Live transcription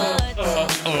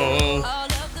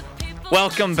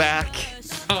Welcome back.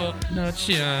 Oh, no,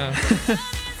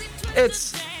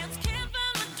 It's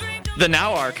the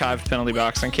now archived penalty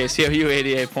box on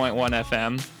KCOU 88.1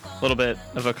 FM. A little bit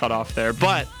of a cutoff there,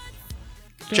 but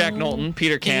Jack Knowlton,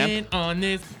 Peter Camp.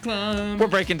 We're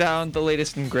breaking down the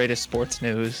latest and greatest sports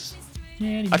news.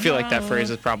 I feel like that phrase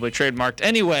is probably trademarked.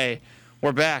 Anyway,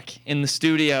 we're back in the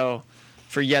studio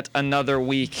for yet another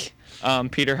week.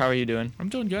 Peter, how are you doing? I'm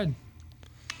doing good.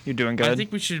 You're doing good? I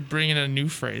think we should bring in a new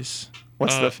phrase.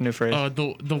 What's the new phrase?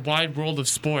 The wide world of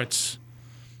sports.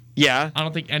 Yeah. I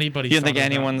don't think anybody. You think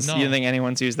anyone's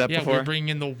used that before? Yeah, we're bringing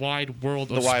in the wide world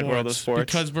of sports. The wide world of sports.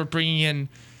 Because we're bringing in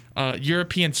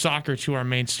European soccer to our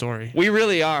main story. We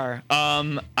really are.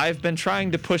 I've been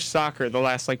trying to push soccer the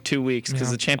last 2 weeks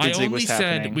because the Champions League was happening.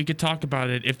 I only said we could talk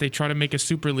about it if they try to make a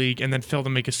Super League and then fail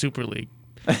to make a Super League.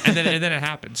 And then it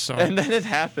happened. So. And then it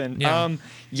happened.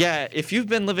 Yeah. If you've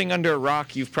been living under a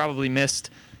rock, you've probably missed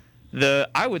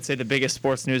I would say the biggest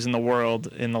sports news in the world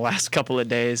in the last couple of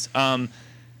days.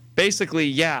 Basically,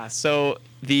 yeah. So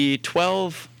the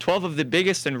 12 of the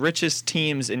biggest and richest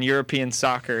teams in European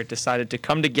soccer decided to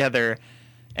come together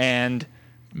and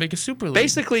make a Super League.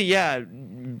 Basically, yeah,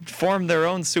 form their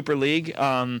own Super League.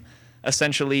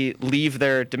 Essentially leave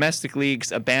their domestic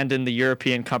leagues, abandon the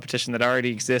European competition that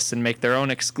already exists, and make their own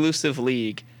exclusive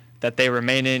league that they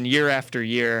remain in year after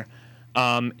year.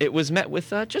 It was met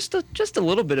with just a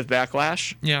little bit of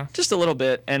backlash. Yeah. Just a little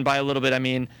bit. And by a little bit, I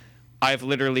mean I've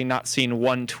literally not seen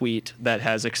one tweet that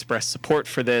has expressed support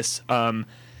for this.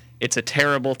 It's a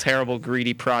terrible, terrible,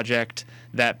 greedy project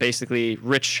that basically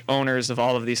rich owners of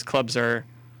all of these clubs are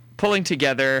pulling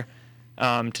together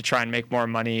to try and make more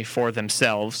money for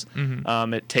themselves.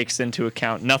 Mm-hmm. It takes into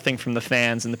account nothing from the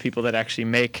fans and the people that actually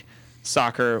make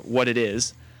soccer what it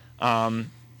is. And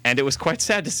it was quite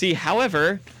sad to see.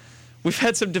 However, we've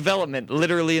had some development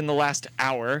literally in the last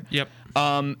hour. Yep.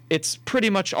 It's pretty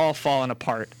much all fallen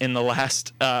apart in the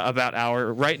last about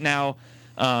hour. Right now,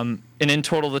 and in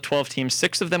total, the 12 teams,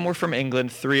 6 of them were from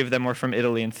England, 3 of them were from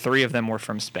Italy, and 3 of them were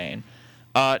from Spain.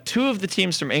 2 of the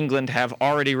teams from England have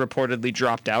already reportedly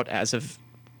dropped out as of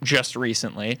just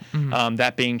recently,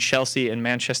 that being Chelsea and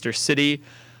Manchester City.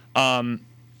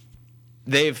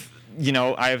 They've,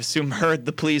 I assume, heard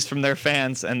the pleas from their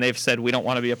fans, and they've said, we don't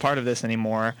want to be a part of this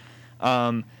anymore.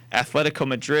 Atletico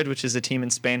Madrid, which is a team in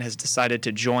Spain, has decided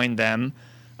to join them.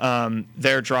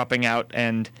 They're dropping out,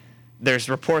 and there's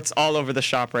reports all over the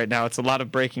shop right now. It's a lot of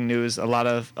breaking news, a lot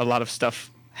of stuff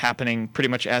happening pretty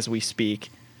much as we speak.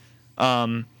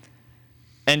 And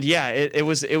yeah, it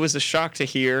was a shock to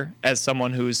hear as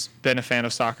someone who's been a fan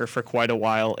of soccer for quite a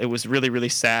while. It was really, really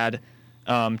sad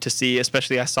to see,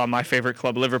 especially I saw my favorite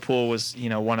club, Liverpool, was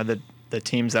one of the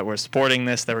teams that were supporting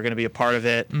this, that were going to be a part of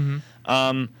it.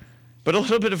 Mm-hmm. But a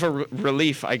little bit of a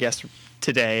relief, I guess,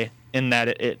 today in that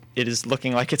it is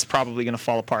looking like it's probably going to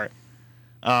fall apart.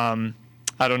 I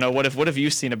don't know. What have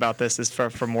you seen about this as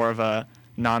from more of a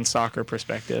non-soccer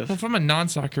perspective? Well, from a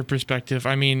non-soccer perspective,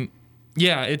 I mean,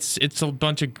 yeah, it's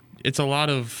a lot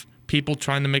of people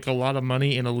trying to make a lot of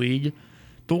money in a league.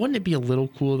 But wouldn't it be a little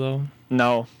cool though?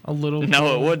 No. A little. No,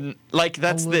 cool? it wouldn't. Like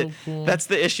that's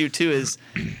the issue too.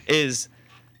 Is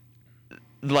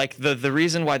like the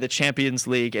reason why the Champions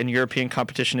League and European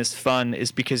competition is fun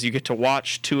is because you get to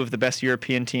watch 2 of the best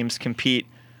European teams compete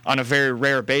on a very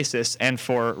rare basis and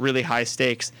for really high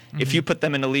stakes. Mm-hmm. If you put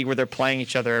them in a league where they're playing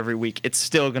each other every week, it's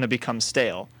still going to become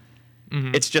stale.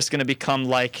 Mm-hmm. It's just going to become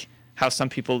like how some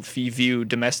people view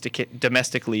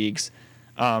domestic leagues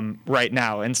right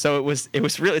now. And so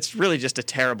it's really just a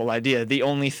terrible idea. The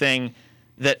only thing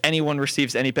that anyone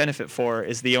receives any benefit for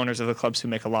is the owners of the clubs who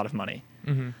make a lot of money.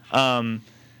 Mm-hmm.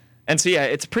 And so, yeah,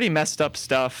 it's pretty messed up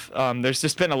stuff. There's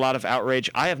just been a lot of outrage.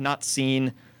 I have not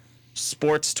seen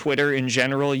sports Twitter in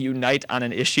general unite on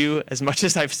an issue as much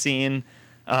as I've seen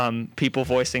people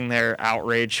voicing their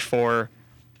outrage for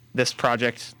this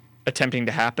project attempting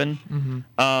to happen.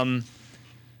 Mm-hmm.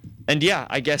 And yeah,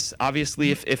 I guess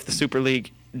obviously if the Super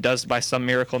League does by some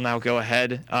miracle now go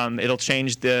ahead, it'll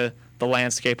change the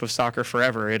landscape of soccer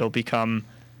forever. It'll become,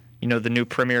 the new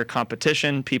premier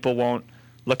competition. People won't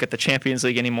look at the Champions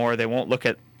League anymore. They won't look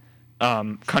at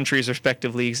countries'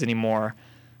 respective leagues anymore.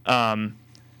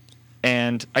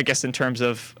 And I guess in terms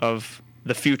of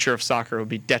the future of soccer, it would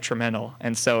be detrimental.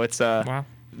 And so it's a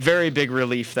very big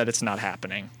relief that it's not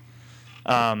happening.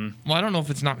 Well, I don't know if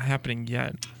it's not happening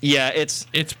yet. Yeah,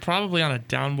 it's probably on a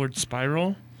downward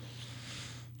spiral,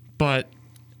 but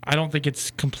I don't think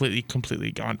it's completely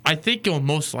gone. I think it'll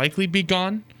most likely be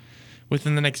gone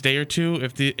within the next day or two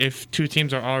if 2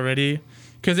 teams are already,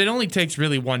 because it only takes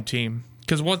really one team.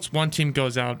 Because once one team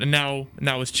goes out, and now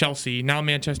it's Chelsea, now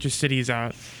Manchester City's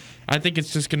out, I think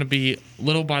it's just going to be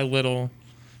little by little.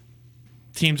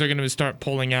 Teams are going to start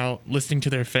pulling out, listening to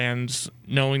their fans,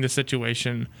 knowing the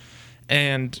situation,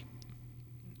 and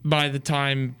by the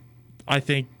time I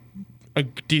think a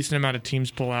decent amount of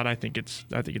teams pull out, I think it's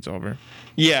over.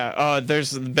 Yeah,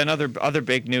 there's been other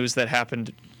big news that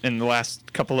happened in the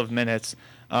last couple of minutes.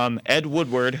 Ed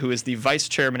Woodward, who is the vice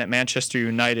chairman at Manchester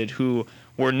United, who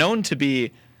were known to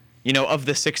be, of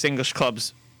the 6 English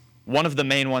clubs, one of the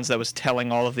main ones that was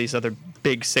telling all of these other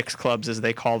big 6 clubs, as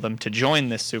they call them, to join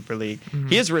this Super League. Mm-hmm.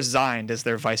 He has resigned as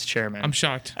their vice chairman. I'm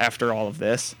shocked. After all of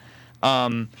this.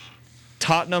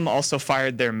 Tottenham also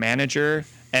fired their manager,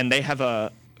 and they have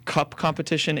a cup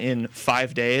competition in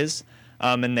 5 days.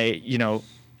 And they,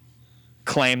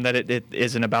 claim that it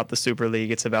isn't about the Super League.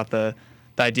 It's about the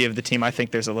idea of the team. I think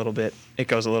it goes a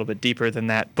little bit deeper than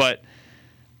that. But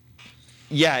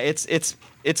yeah,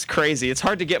 it's crazy. It's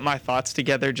hard to get my thoughts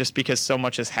together just because so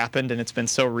much has happened and it's been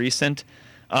so recent.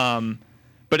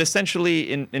 But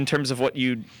essentially, in terms of what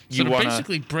you want to wanna...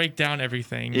 basically break down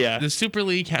everything. Yeah. The Super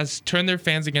League has turned their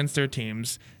fans against their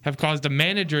teams, have caused a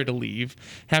manager to leave,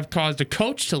 have caused a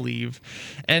coach to leave,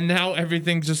 and now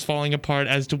everything's just falling apart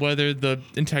as to whether the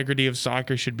integrity of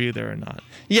soccer should be there or not.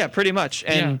 Yeah, pretty much.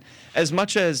 And as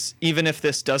much as even if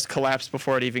this does collapse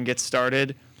before it even gets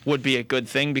started, would be a good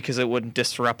thing because it wouldn't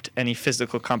disrupt any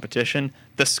physical competition,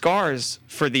 the scars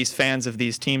for these fans of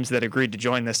these teams that agreed to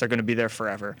join this are going to be there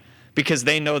forever. Because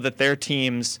they know that their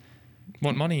teams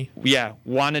want money. Yeah,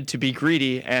 wanted to be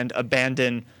greedy and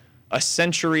abandon a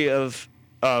century of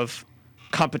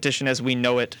competition as we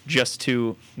know it just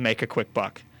to make a quick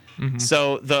buck. Mm-hmm.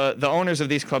 So the owners of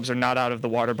these clubs are not out of the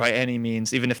water by any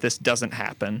means, even if this doesn't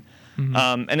happen.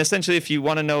 Mm-hmm. And essentially, if you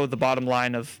want to know the bottom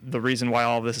line of the reason why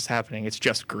all of this is happening, it's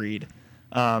just greed.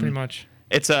 Pretty much.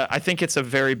 I think it's a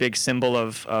very big symbol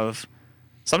of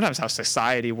sometimes how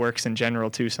society works in general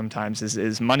too. Sometimes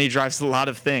is money drives a lot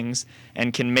of things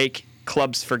and can make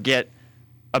clubs forget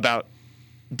about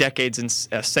decades and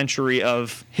a century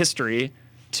of history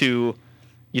to,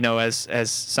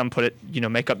 as some put it,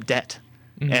 make up debt.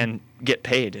 Mm-hmm. And get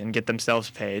paid and get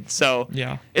themselves paid. So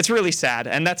it's really sad,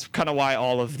 and that's kind of why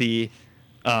all of the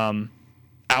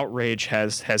outrage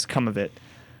has come of it.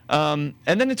 And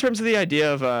then in terms of the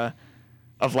idea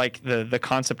of like the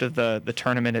concept of the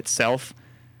tournament itself,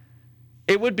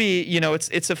 it would be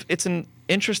it's an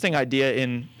interesting idea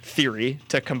in theory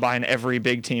to combine every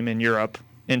big team in Europe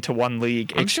into one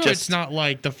league. I'm sure it's not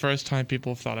like the first time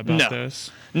people have thought about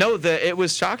this. No, it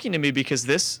was shocking to me because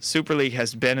this Super League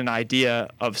has been an idea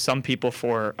of some people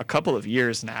for a couple of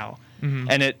years now. Mm-hmm.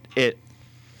 And it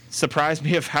surprised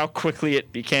me of how quickly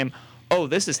it became, oh,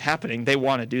 this is happening. They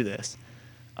want to do this.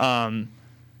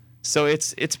 So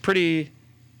it's pretty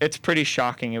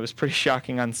shocking. It was pretty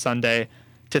shocking on Sunday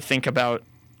to think about,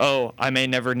 oh, I may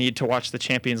never need to watch the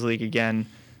Champions League again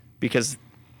because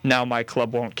now my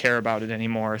club won't care about it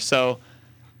anymore. So,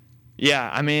 yeah,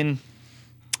 I mean,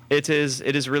 it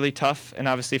is really tough. And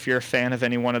obviously, if you're a fan of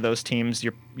any one of those teams,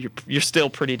 you're still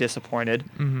pretty disappointed.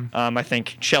 Mm-hmm. I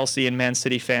think Chelsea and Man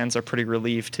City fans are pretty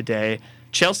relieved today.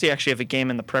 Chelsea actually have a game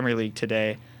in the Premier League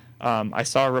today. I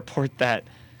saw a report that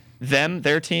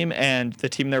their team, and the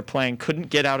team they're playing couldn't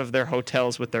get out of their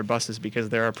hotels with their buses because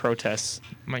there are protests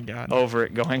over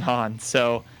it going on.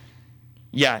 So,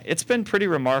 yeah, it's been pretty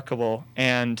remarkable,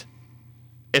 and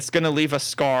it's going to leave a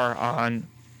scar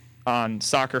on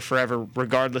soccer forever,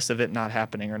 regardless of it not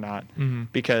happening or not,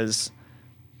 because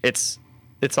it's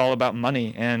all about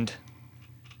money. And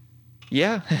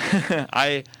yeah,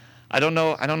 I don't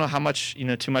know how much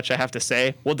too much I have to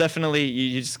say. Well, definitely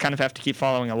you just kind of have to keep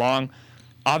following along.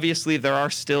 Obviously, there are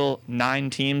still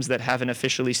 9 teams that haven't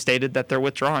officially stated that they're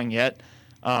withdrawing yet.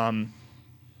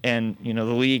 And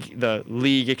the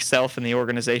league itself and the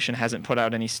organization hasn't put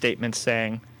out any statements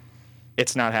saying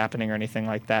it's not happening or anything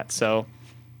like that. So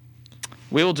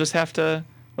we'll have to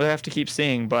keep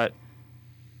seeing. But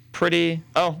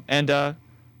and a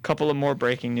couple of more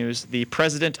breaking news: the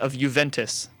president of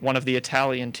Juventus, one of the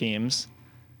Italian teams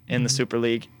in the Super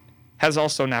League, has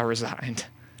also now resigned.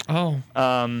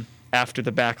 After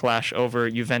the backlash over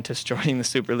Juventus joining the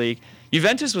Super League.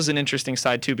 Juventus was an interesting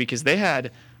side, too, because they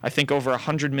had, I think, over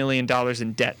 $100 million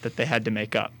in debt that they had to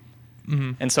make up.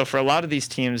 Mm-hmm. And so for a lot of these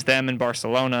teams, them and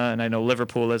Barcelona, and I know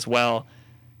Liverpool as well,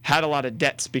 had a lot of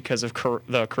debts because of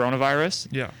the coronavirus.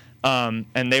 Yeah.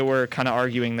 And they were kind of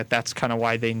arguing that that's kind of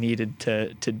why they needed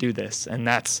to do this. And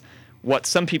that's what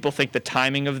some people think the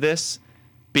timing of this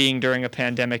being during a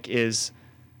pandemic is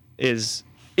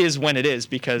when it is,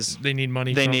 because they need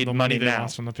money. They from need the money they now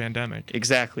lost from the pandemic.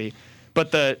 Exactly.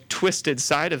 But the twisted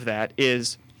side of that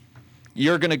is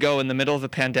you're going to go in the middle of a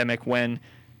pandemic when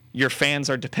your fans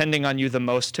are depending on you the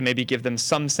most to maybe give them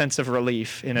some sense of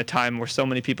relief in a time where so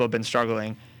many people have been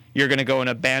struggling, you're going to go and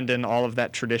abandon all of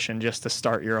that tradition just to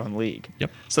start your own league.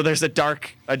 Yep. So there's a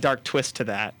dark twist to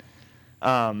that.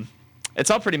 It's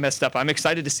all pretty messed up. I'm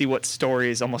excited to see what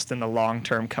stories almost in the long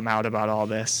term come out about all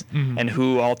this and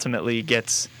who ultimately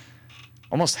gets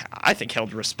almost, I think,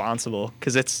 held responsible,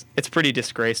 because it's pretty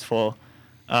disgraceful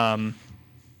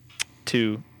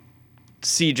to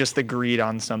see just the greed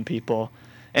on some people.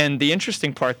 And the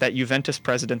interesting part, that Juventus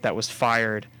president that was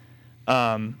fired,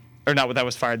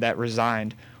 that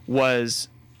resigned, was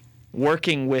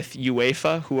working with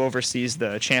UEFA, who oversees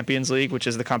the Champions League, which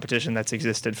is the competition that's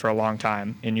existed for a long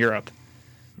time in Europe.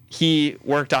 He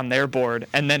worked on their board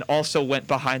and then also went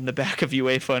behind the back of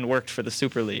UEFA and worked for the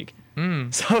Super League.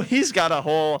 So he's got a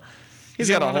whole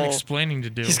lot of explaining to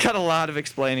do. He's got a lot of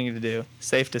explaining to do.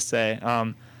 Safe to say.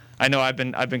 I know I've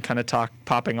been kind of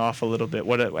popping off a little bit.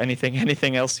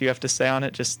 Anything else you have to say on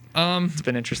it? Just it's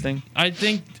been interesting. I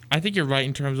think you're right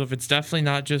in terms of, it's definitely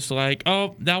not just like,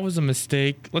 oh, that was a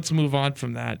mistake, let's move on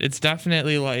from that. It's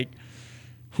definitely like,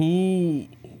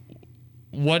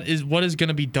 what is going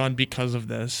to be done because of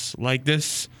this? Like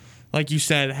this, like you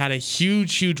said, had a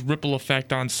huge ripple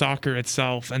effect on soccer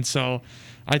itself. And so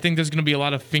I think there's going to be a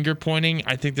lot of finger pointing.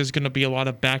 I think there's going to be a lot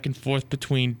of back and forth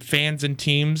between fans and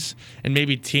teams, and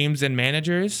maybe teams and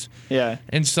managers. Yeah.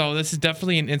 And so this is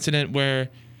definitely an incident where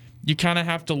you kind of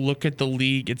have to look at the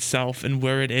league itself and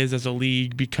where it is as a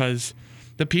league, because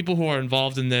the people who are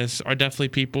involved in this are definitely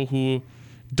people who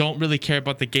don't really care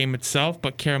about the game itself,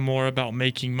 but care more about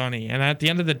making money. And at the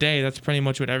end of the day, that's pretty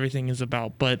much what everything is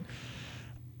about. But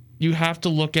you have to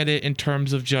look at it in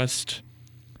terms of just,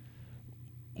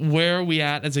 where are we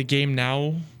at as a game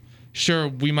now? Sure,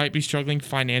 we might be struggling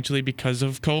financially because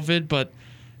of COVID, but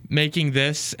making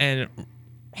this and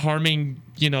harming,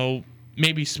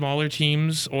 maybe smaller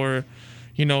teams, or,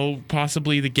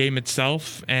 possibly the game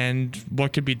itself, and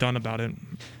what could be done about it.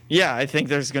 Yeah, I think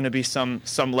there's going to be some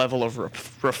level of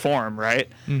reform, right?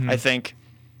 I think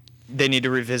they need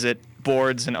to revisit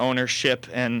boards and ownership,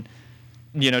 and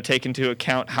take into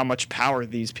account how much power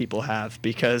these people have,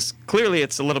 because clearly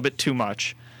it's a little bit too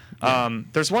much. Yeah.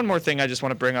 There's one more thing I just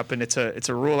want to bring up, and it's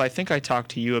a rule I think I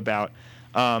talked to you about.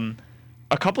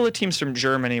 A couple of teams from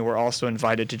Germany were also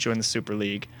invited to join the Super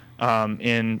League,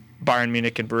 in Bayern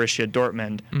Munich and Borussia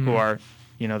Dortmund, who are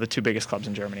the two biggest clubs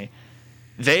in Germany.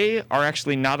 They are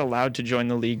actually not allowed to join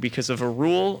the league because of a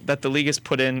rule that the league has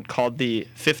put in called the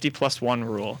 50+1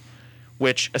 rule,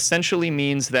 which essentially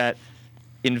means that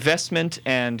investment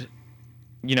and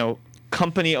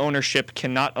company ownership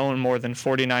cannot own more than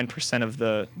 49% of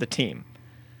the team.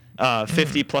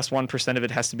 50+1% of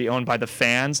it has to be owned by the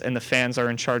fans, and the fans are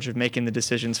in charge of making the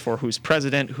decisions for who's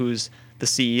president, who's the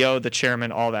CEO, the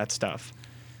chairman, all that stuff.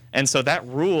 And so that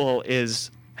rule has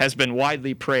been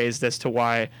widely praised as to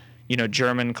why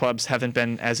German clubs haven't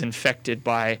been as infected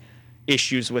by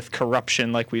issues with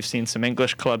corruption like we've seen some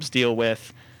English clubs deal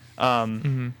with.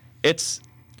 It's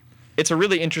a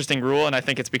really interesting rule, and I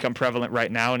think it's become prevalent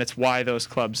right now, and it's why those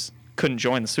clubs couldn't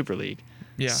join the Super League.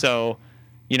 Yeah. So,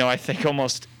 I think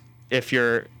almost if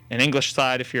you're an English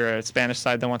side, if you're a Spanish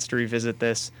side that wants to revisit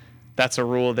this, that's a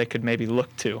rule they could maybe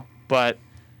look to. But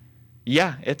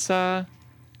yeah, it's been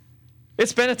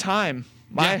a time.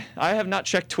 I have not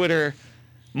checked Twitter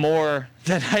more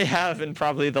than I have in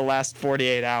probably the last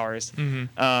 48 hours.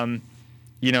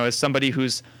 As somebody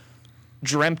who's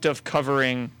dreamt of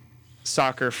covering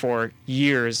soccer for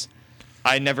years,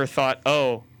 I never thought,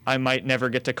 I might never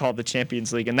get to call the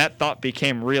Champions League. And that thought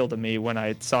became real to me when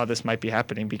I saw this might be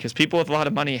happening, because people with a lot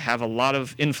of money have a lot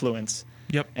of influence.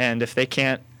 Yep. And if they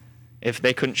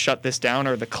couldn't shut this down,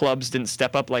 or the clubs didn't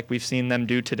step up like we've seen them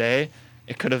do today,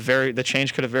 the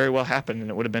change could have very well happened, and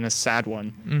it would have been a sad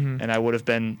one. And I would have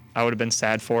been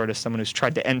sad for it as someone who's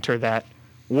tried to enter that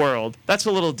world. That's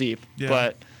a little deep,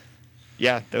 but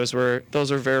yeah, those are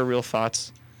very real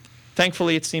thoughts.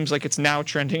 Thankfully, it seems like it's now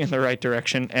trending in the right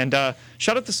direction. And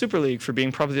shout out the Super League for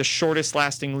being probably the shortest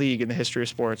lasting league in the history of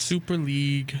sports. Super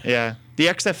League. Yeah. The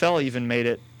XFL even made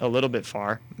it a little bit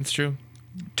far. It's true.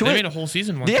 They made a whole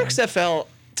season one time. The time. XFL,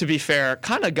 to be fair,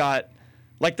 kind of got,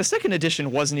 like, the second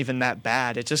edition wasn't even that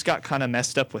bad. It just got kind of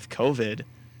messed up with COVID,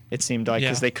 it seemed like,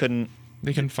 because they couldn't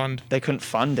fund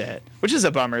it, which is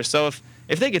a bummer. So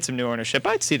if they get some new ownership,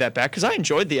 I'd see that back, because I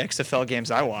enjoyed the XFL games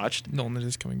I watched. No, it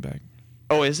is coming back.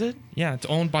 Oh, is it? Yeah, it's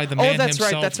owned by the man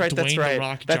himself. That's right. Dwayne The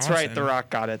Rock Johnson. That's right. The Rock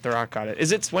got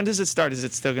it. When does it start? Is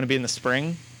it still going to be in the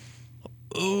spring?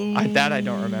 Oh, I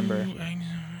don't remember.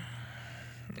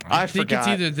 I think it's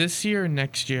either this year or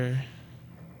next year.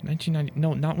 1990.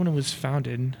 No, not when it was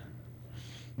founded.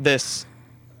 This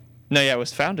No, yeah, it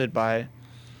was founded by,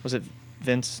 was it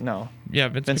Vince? No. Yeah,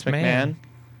 Vince McMahon.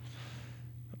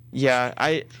 Yeah,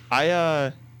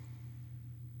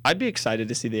 I'd be excited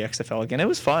to see the XFL again. It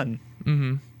was fun.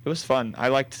 Mm-hmm. It was fun.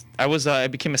 I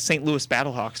became a St. Louis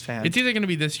Battlehawks fan. It's either going to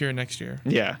be this year or next year.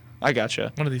 Yeah, I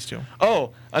gotcha. One of these two.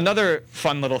 Oh, another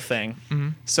fun little thing. Mm-hmm.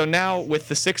 So now with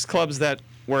the 6 clubs that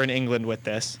were in England with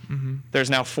this, there's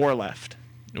now 4 left.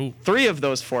 Ooh. 3 of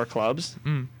those 4 clubs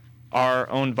are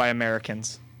owned by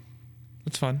Americans.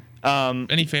 That's fun.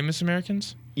 Any famous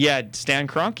Americans? Yeah, Stan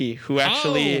Kroenke, who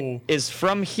actually is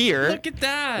from here. Look at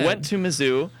that. Went to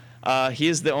Mizzou. He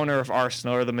is the owner of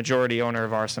Arsenal, or the majority owner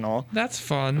of Arsenal. That's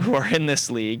fun. Who are in this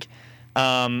league.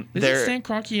 Isn't Stan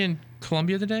Kroenke in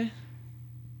Colombia today?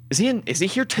 Is he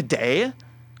here today?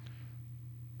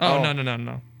 Oh,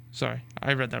 no. Sorry,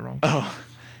 I read that wrong. Oh,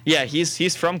 yeah,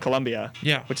 he's from Colombia.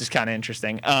 Yeah. Which is kind of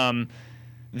interesting.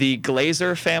 The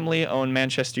Glazer family own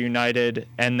Manchester United,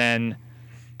 and then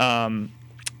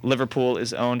Liverpool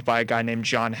is owned by a guy named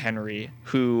John Henry,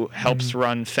 who helps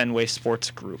run Fenway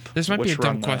Sports Group. This might be a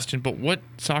dumb question, but what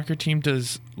soccer team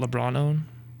does LeBron own?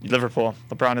 Liverpool.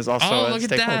 LeBron is also a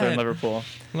stakeholder in Liverpool.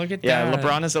 Look at that. Yeah,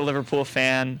 LeBron is a Liverpool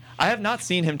fan. I have not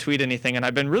seen him tweet anything, and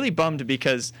I've been really bummed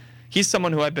because he's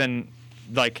someone who I've been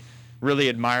really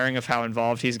admiring of how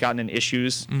involved he's gotten in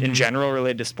issues in general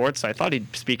related to sports. So I thought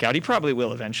he'd speak out. He probably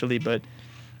will eventually, but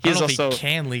I don't know if he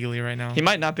can legally right now. He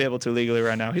might not be able to legally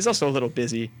right now. He's also a little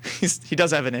busy. He does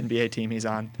have an NBA team he's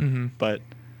on, but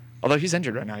although he's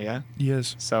injured right now, yeah. He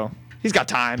is. So he's got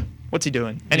time. What's he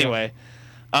doing? Anyway,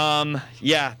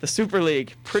 the Super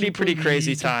League, pretty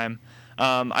crazy time.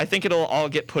 I think it'll all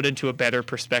get put into a better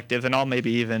perspective, and I'll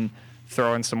maybe even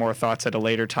throw in some more thoughts at a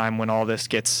later time when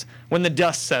when the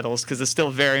dust settles, because it's still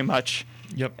very much,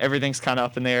 everything's kind of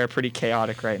up in the air, pretty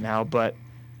chaotic right now. But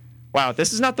wow,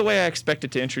 this is not the way I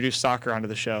expected to introduce soccer onto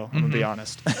the show. I'm gonna be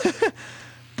honest.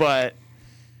 But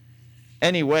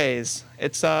anyways,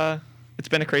 it's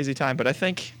been a crazy time. But I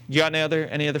think you got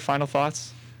any other final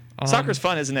thoughts? Soccer's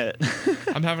fun, isn't it?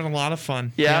 I'm having a lot of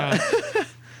fun. Yeah.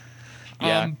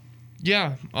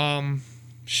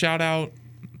 Shout out.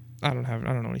 I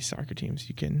don't know any soccer teams.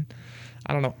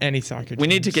 I don't know any soccer teams. We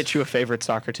need to get you a favorite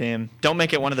soccer team. Don't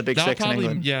make it one of the big 6 in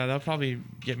England. Yeah, that'll probably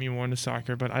get me more into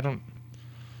soccer, but I don't.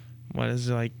 What is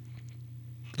it,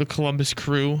 the Columbus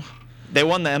Crew? They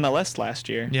won the MLS last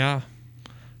year. Yeah.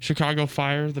 Chicago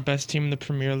Fire, the best team in the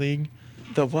Premier League.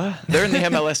 The what? They're in the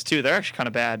MLS too. They're actually kind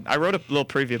of bad. I wrote a little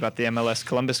preview about the MLS.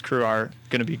 Columbus Crew are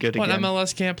going to be good again.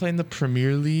 MLS can't play in the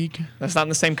Premier League? That's not in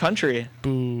the same country.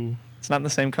 Boo. It's not in the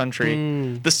same country.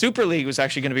 Boo. The Super League was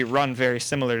actually going to be run very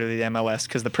similar to the MLS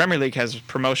because the Premier League has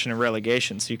promotion and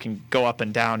relegation, so you can go up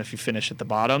and down if you finish at the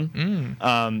bottom.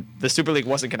 The Super League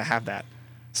wasn't going to have that.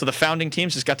 So the founding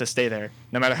teams just got to stay there,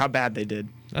 no matter how bad they did.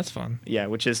 That's fun. Yeah,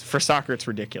 which is, for soccer, it's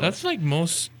ridiculous. That's like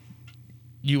most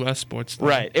U.S. sports. Though.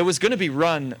 Right. It was going to be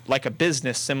run like a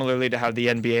business, similarly to how the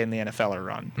NBA and the NFL are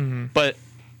run. But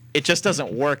it just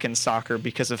doesn't work in soccer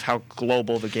because of how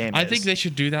global the game is. I think they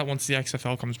should do that once the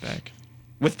XFL comes back.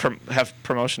 Have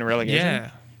promotion and relegation?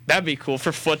 Yeah. That'd be cool.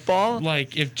 For football?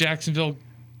 Like, if Jacksonville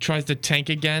tries to tank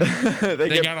again,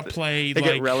 they got to play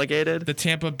get relegated. The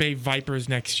Tampa Bay Vipers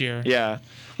next year. Yeah.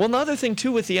 Well, another thing,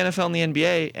 too, with the NFL and the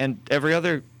NBA and every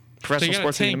other professional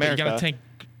sports league in America. You got to tank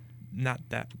not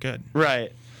that good.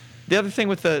 Right. The other thing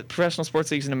with the professional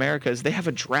sports leagues in America is they have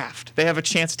a draft. They have a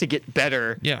chance to get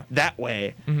better that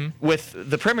way. With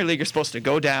the Premier League, you're supposed to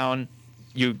go down,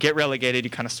 you get relegated,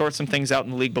 you kind of sort some things out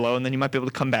in the league below, and then you might be able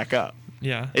to come back up.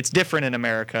 Yeah. It's different in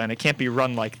America, and it can't be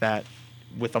run like that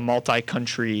with a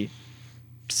multi-country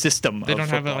system. They don't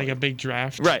have a big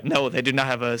draft. Right. No, they do not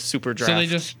have a super draft. So they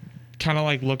just kind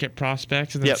of look at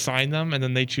prospects and then sign them, and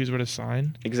then they choose where to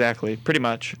sign. Exactly. Pretty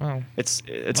much. Wow. It's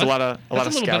a lot of scouting.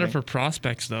 It's a little better for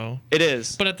prospects, though. It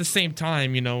is. But at the same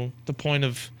time, the point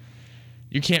of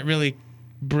you can't really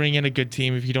bring in a good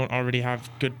team if you don't already have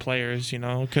good players.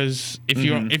 Because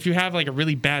if you have a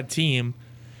really bad team.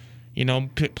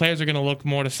 Players are going to look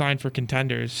more to sign for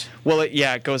contenders. Well,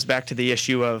 it goes back to the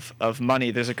issue of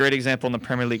money. There's a great example in the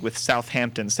Premier League with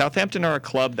Southampton. Southampton are a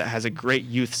club that has a great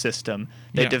youth system.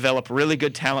 They develop really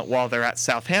good talent while they're at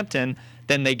Southampton.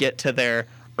 Then they get to their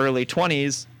early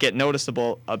 20s, get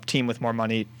noticeable, a team with more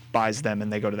money buys them,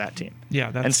 and they go to that team. Yeah,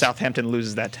 and Southampton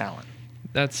loses that talent.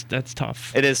 That's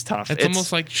tough. It is tough. It's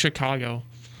almost like Chicago.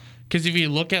 Because if you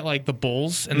look at the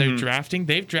Bulls and their drafting,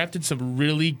 they've drafted some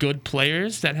really good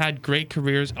players that had great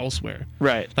careers elsewhere.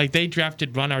 Right. They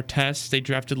drafted Ron Artest, they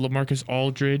drafted LaMarcus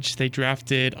Aldridge, they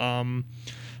drafted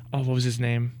what was his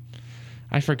name?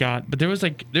 I forgot. But there's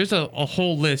a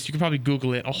whole list. You can probably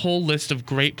Google it. A whole list of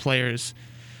great players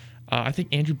I think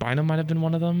Andrew Bynum might have been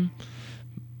one of them.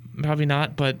 Probably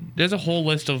not, but there's a whole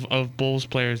list of Bulls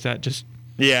players that just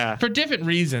for different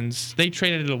reasons they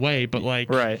traded it away, but like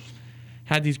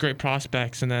had these great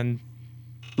prospects and then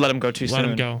let them go too soon. Let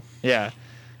them go. Yeah.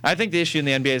 I think the issue in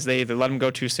the NBA is they either let them go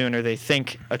too soon or they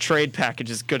think a trade package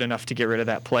is good enough to get rid of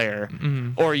that player.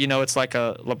 Mm-hmm. Or, it's like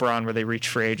a LeBron where they reach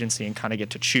free agency and kind of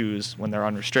get to choose when they're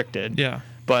unrestricted. Yeah.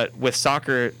 But with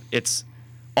soccer, it's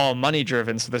all money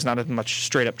driven, so there's not as much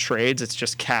straight up trades. It's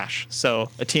just cash.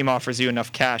 So a team offers you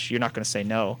enough cash, you're not going to say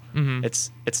no. Mm-hmm. It's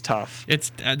tough.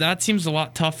 That seems a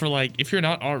lot tougher. Like if you're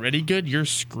not already good, you're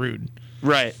screwed.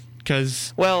 Right.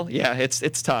 Because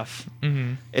it's tough.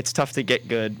 Mm-hmm. It's tough to get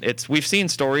good. We've seen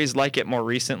stories like it more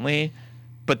recently,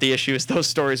 but the issue is those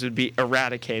stories would be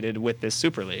eradicated with this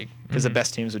Super League because the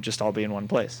best teams would just all be in one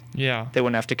place. Yeah, they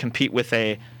wouldn't have to compete with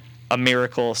a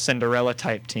miracle Cinderella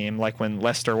type team like when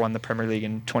Leicester won the Premier League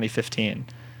in 2015.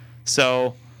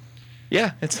 So,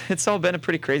 yeah, it's all been a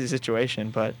pretty crazy situation.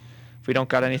 But if we don't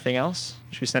got anything else,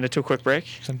 should we send it to a quick break?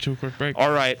 Send it to a quick break.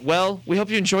 All right. Well, we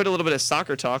hope you enjoyed a little bit of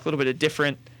soccer talk, a little bit of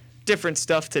different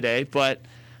stuff today, but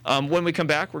when we come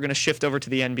back, we're going to shift over to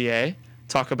the NBA,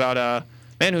 talk about a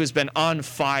man who's been on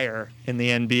fire in the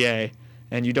NBA,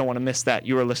 and you don't want to miss that.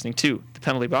 You are listening to The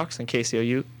Penalty Box on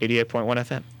KCOU 88.1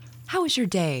 FM. How was your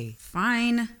day?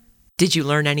 Fine. Did you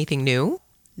learn anything new?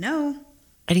 No.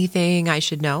 Anything I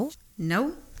should know?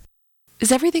 No.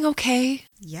 Is everything okay?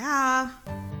 Yeah.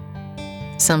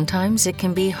 Sometimes it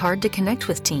can be hard to connect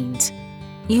with teens.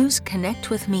 Use Connect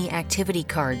With Me activity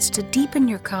cards to deepen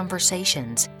your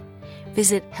conversations.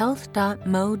 Visit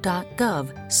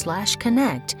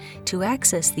health.mo.gov/connect to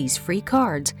access these free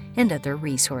cards and other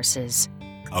resources.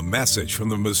 A message from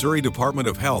the Missouri Department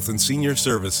of Health and Senior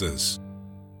Services.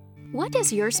 What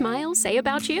does your smile say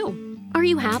about you? Are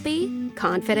you happy,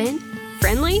 confident,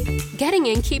 friendly? Getting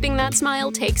and keeping that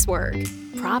smile takes work.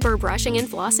 Proper brushing and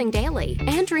flossing daily,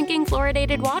 and drinking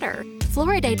fluoridated water.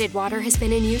 Fluoridated water has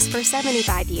been in use for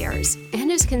 75 years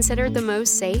and is considered the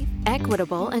most safe,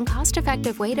 equitable, and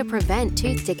cost-effective way to prevent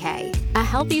tooth decay. A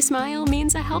healthy smile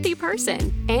means a healthy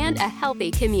person and a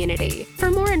healthy community. For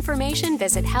more information,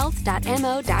 visit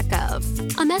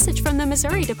health.mo.gov. A message from the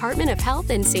Missouri Department of Health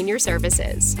and Senior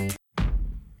Services.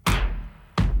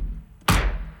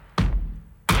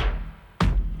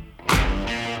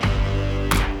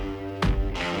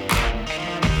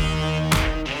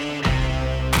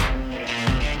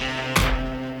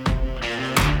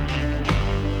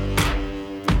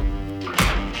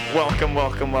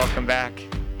 Welcome back.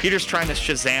 Peter's trying to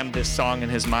Shazam this song in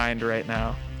his mind right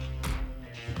now.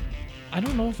 I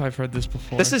don't know if I've heard this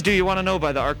before. This is Do You Want to Know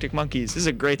by the Arctic Monkeys. This is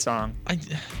a great song.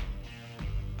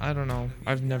 I don't know.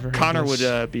 I've never heard Connor this.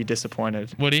 would be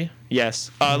disappointed. Would he?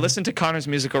 Yes. Listen to Connor's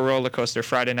Musical Roller Coaster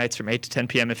Friday nights from 8 to 10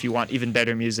 p.m. if you want even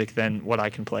better music than what I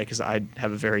can play, because I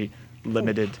have a very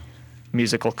limited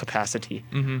musical capacity.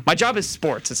 Mm-hmm. My job is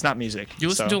sports. It's not music. You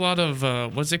listen to a lot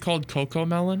of, what's it called, Coco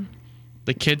Melon?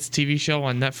 The kids' TV show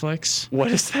on Netflix.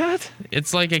 What is that?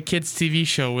 It's like a kids' TV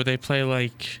show where they play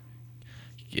like,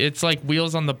 it's like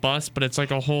Wheels on the Bus, but it's like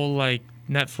a whole like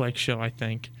Netflix show, I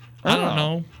think. I don't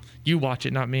know. You watch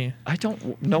it, not me. I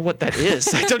don't know what that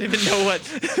is. I don't even know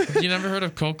what. You never heard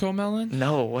of Coco Melon?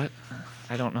 No, what?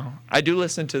 I don't know. I do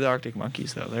listen to the Arctic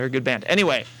Monkeys, though. They're a good band.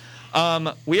 Anyway,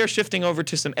 we are shifting over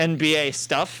to some NBA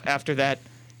stuff after that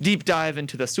deep dive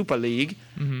into the Super League.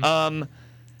 Mm-hmm.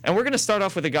 And we're going to start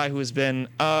off with a guy who has been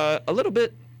a little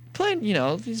bit playing,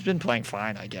 he's been playing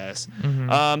fine, I guess.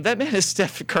 Mm-hmm. That man is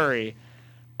Steph Curry.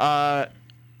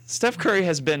 Steph Curry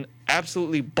has been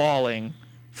absolutely balling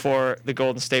for the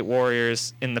Golden State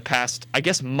Warriors in the past, I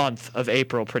guess, month of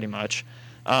April, pretty much.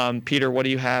 Peter, what do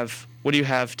you have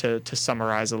to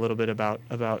summarize a little bit about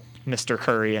Mr.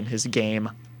 Curry and his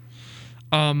game?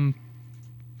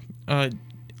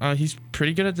 He's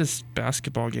pretty good at this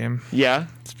basketball game. Yeah?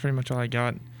 That's pretty much all I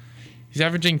got. He's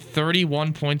averaging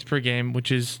 31 points per game,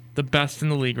 which is the best in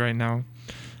the league right now.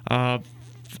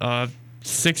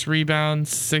 6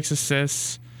 rebounds, 6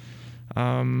 assists.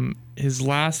 His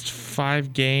last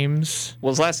 5 games.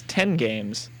 Well, his last 10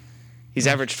 games, he's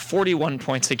averaged 41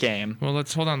 points a game. Well,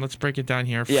 let's break it down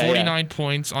here. 49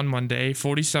 points on Monday,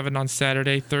 47 on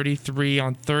Saturday, 33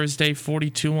 on Thursday,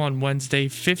 42 on Wednesday,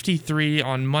 53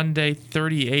 on Monday,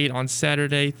 38 on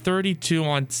Saturday, 32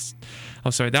 on...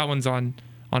 that one's on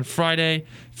Friday,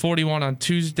 41 on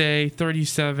Tuesday,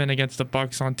 37 against the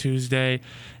Bucks on Tuesday,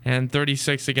 and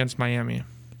 36 against Miami.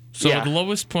 So the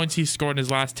lowest points he's scored in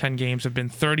his last 10 games have been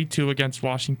 32 against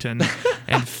Washington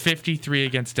and 53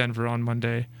 against Denver on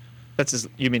Monday. That was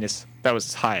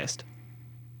his highest?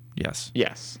 Yes.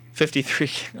 53.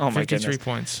 Oh, my goodness. 53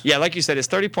 points. Yeah, like you said, his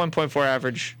 30.4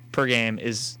 average per game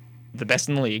is the best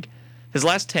in the league. His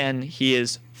last 10, he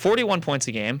is 41 points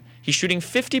a game. He's shooting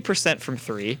 50% from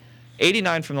 3,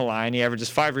 89 from the line. He averages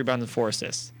 5 rebounds and 4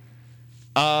 assists.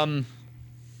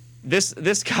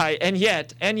 This guy, and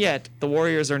yet, the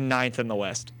Warriors are 9th in the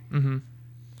West. Mm-hmm.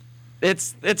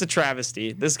 It's a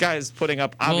travesty. This guy is putting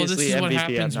up obviously this is MVP what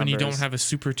happens when you don't numbers. have a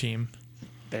super team.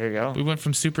 There you go. We went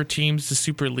from super teams to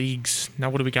super leagues. Now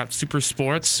what do we got? Super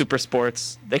sports? Super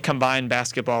sports. They combine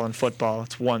basketball and football.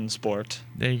 It's one sport.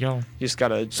 There you go. You just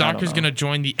gotta. Soccer's gonna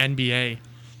join the NBA.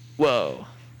 Whoa.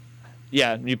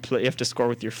 Yeah, you have to score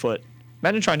with your foot.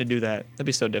 Imagine trying to do that. That'd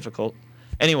be so difficult.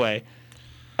 Anyway,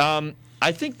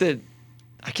 I think that,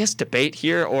 I guess, debate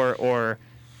here or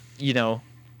you know,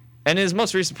 and in his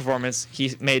most recent performance,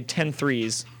 he made 10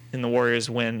 threes in the Warriors'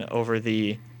 win over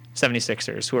the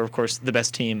 76ers, who are, of course, the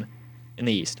best team in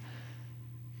the East.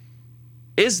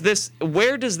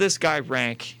 Where does this guy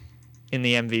rank in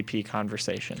the MVP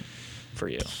conversation for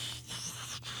you?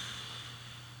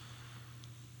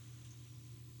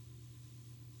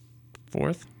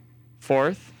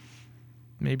 Fourth?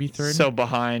 Maybe third? So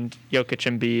behind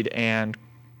Jokic, Embiid, and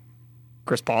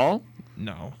Chris Paul?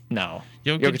 No. No.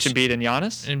 Jokic, Embiid, and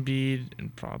Giannis? Embiid,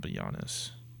 and probably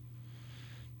Giannis.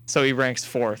 So he ranks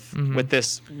 4th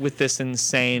with these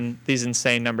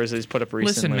insane numbers that he's put up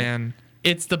recently. Listen, man,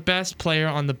 it's the best player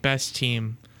on the best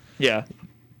team. Yeah.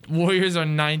 Warriors are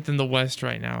 9th in the West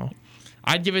right now.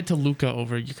 I'd give it to Luka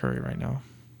over Curry right now.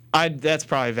 That's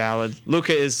probably valid.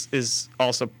 Luka is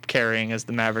also carrying as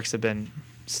the Mavericks have been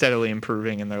steadily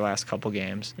improving in their last couple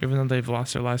games. Even though they've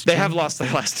lost their last They have lost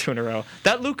their last 2 in a row.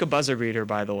 That Luka buzzer beater,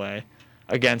 by the way,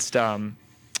 against,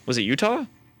 was it Utah?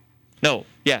 No.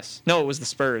 Yes. No, it was the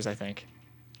Spurs, I think.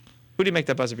 Who did he make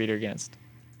that buzzer beater against?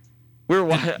 I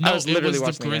was literally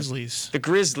watching the Grizzlies. The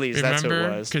Grizzlies, Remember? that's who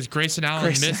it was. Because Grayson Allen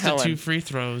missed the 2 free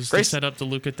throws to set up the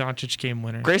Luka Doncic game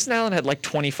winner. Grayson Allen had like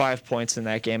 25 points in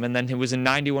that game, and then he was a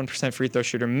 91% free throw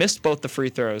shooter, missed both the free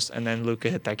throws, and then Luka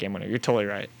hit that game winner. You're totally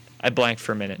right. I blanked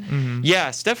for a minute. Mm-hmm.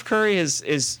 Yeah, Steph Curry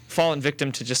is fallen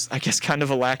victim to just, I guess, kind of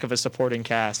a lack of a supporting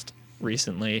cast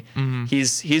recently. Mm-hmm.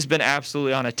 He's been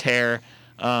absolutely on a tear.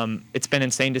 It's been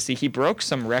insane to see. He broke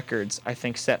some records, I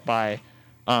think, set by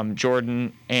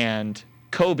Jordan and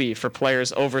Kobe for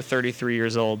players over 33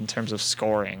 years old in terms of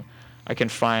scoring. I can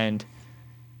find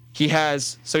he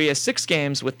has 6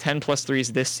 games with 10 plus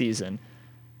threes this season.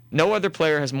 No other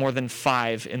player has more than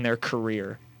 5 in their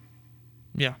career.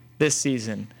 Yeah. This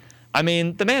season. I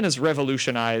mean, the man has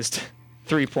revolutionized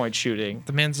 3-point shooting.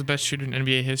 The man's the best shooter in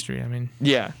NBA history. I mean,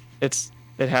 yeah, it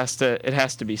has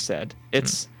to be said.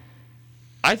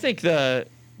 I think the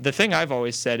thing I've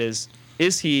always said is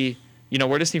he,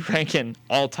 where does he rank in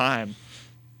all time?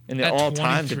 In the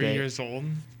all-time debate. 23 years old.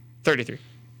 33.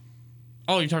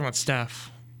 Oh, you're talking about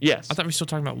Steph. Yes. I thought we were still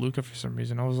talking about Luka for some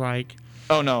reason. I was like,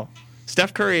 oh no,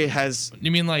 Steph Curry has.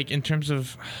 You mean like in terms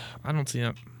of? I don't see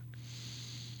it.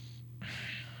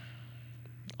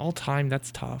 All time,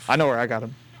 that's tough. I know where I got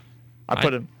him. I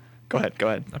put him. Go ahead.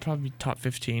 I'd probably be top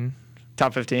 15.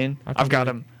 Top 15. I've got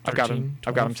him. 13,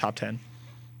 I've got him top 10.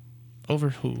 Over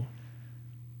who?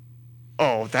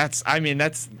 Oh, that's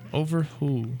over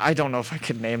who? I don't know if I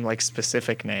could name like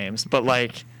specific names, but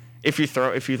like if you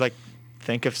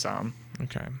think of some.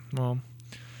 Okay. Well,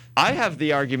 I have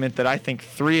the argument that I think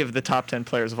 3 of the top 10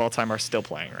 players of all time are still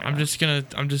playing right now. I'm just gonna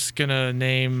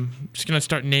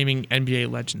start naming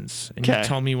NBA legends, and you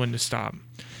tell me when to stop.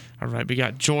 All right, we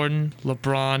got Jordan,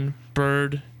 LeBron,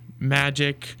 Bird,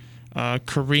 Magic,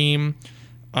 Kareem,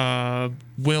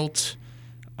 Wilt,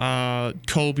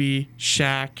 Kobe,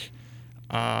 Shaq.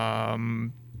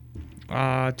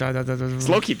 It's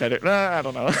low-key better. I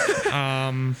don't know.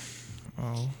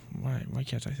 Why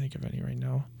can't I think of any right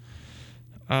now?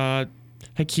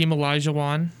 Hakeem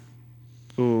Olajuwon.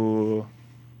 Ooh,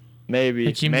 maybe.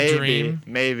 Hakeem Dream.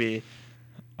 Maybe.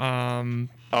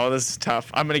 Oh, this is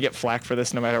tough. I'm gonna get flack for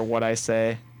this no matter what I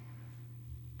say.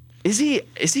 Is he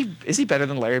better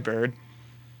than Larry Bird?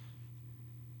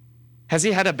 Has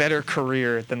he had a better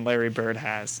career than Larry Bird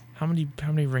has? How many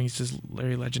rings does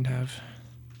Larry Legend have?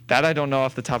 That I don't know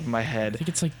off the top of my head. I think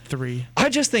it's like 3. I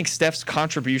just think Steph's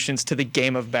contributions to the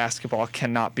game of basketball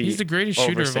cannot be. He's the greatest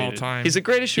shooter of all time. He's the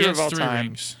greatest shooter of all 3 time.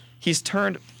 Rings. He's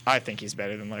turned. I think he's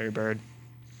better than Larry Bird.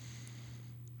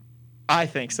 I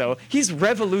think so. He's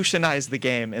revolutionized the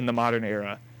game in the modern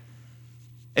era.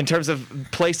 In terms of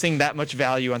placing that much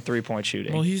value on 3-point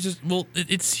shooting. Well,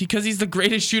 it's because he's the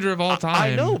greatest shooter of all time.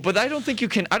 I know, but I don't think you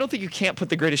can't put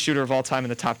the greatest shooter of all time in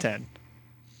the top 10.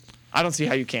 I don't see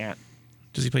how you can't.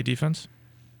 Does he play defense?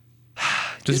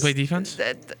 Does he play defense?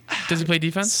 Does he play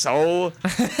defense? So,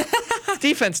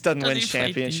 defense doesn't win he play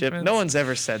championship. defense? No one's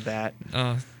ever said that.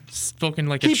 spoken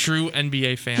like a true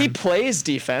NBA fan. He plays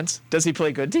defense. Does he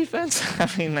play good defense? I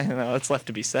mean, no, it's left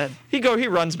to be said. He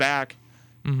runs back.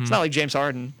 It's not like James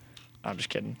Harden. I'm just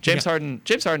kidding. James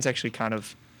Harden's actually kind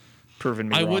of proven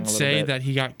me wrong a little bit. I would say that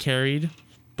he got carried,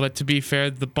 but to be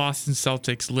fair, the Boston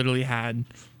Celtics literally had,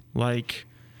 like,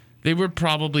 they were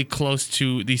probably close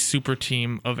to the super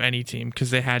team of any team because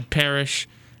they had Parrish,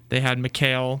 they had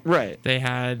McHale, right? They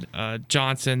had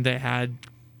Johnson, they had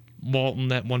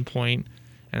Walton at one point,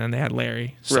 and then they had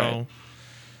Larry. So right.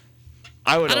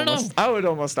 I would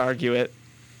almost argue it,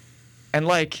 and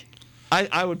like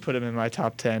I would put him in my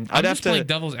top 10. I'm just playing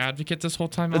devil's advocate this whole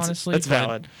time, honestly. That's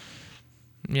valid.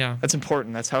 Yeah, that's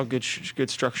important. That's how a good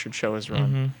structured show is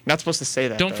run. You're not supposed to say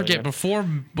that. Don't forget,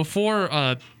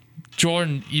 before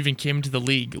Jordan even came into the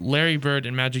league, Larry Bird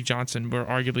and Magic Johnson were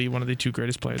arguably one of the two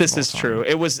greatest players. This of all is time. true.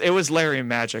 It was Larry and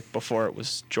Magic before it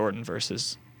was Jordan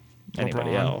versus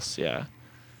anybody else. Yeah,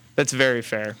 that's very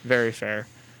fair. Very fair.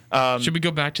 Should we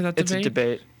go back to that debate? It's a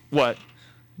debate. What?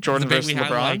 Jordan versus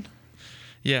LeBron?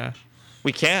 Yeah.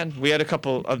 We can. We had a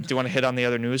couple. Do you want to hit on the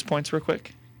other news points real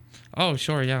quick? Oh,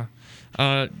 sure. Yeah.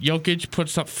 Jokic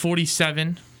puts up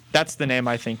 47. That's the name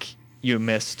I think you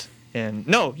missed.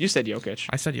 No, you said Jokic.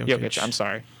 I said Jokic. I'm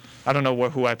sorry. I don't know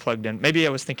who I plugged in. Maybe I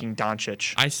was thinking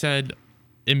Doncic. I said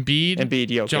Embiid,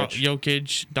 Jokic.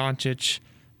 Jokic,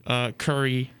 Doncic,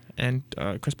 Curry, and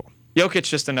Chris Paul. Jokic,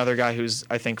 just another guy who's,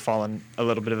 I think, fallen a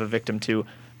little bit of a victim to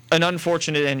an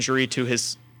unfortunate injury to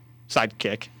his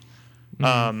sidekick.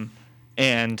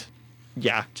 And,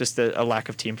 yeah, just a lack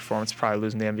of team performance, probably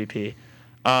losing the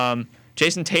MVP.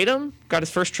 Jason Tatum got his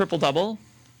first triple-double.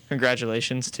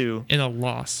 Congratulations to... In a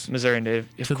loss. Missouri and Dave.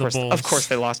 Of course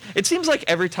they lost. It seems like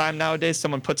every time nowadays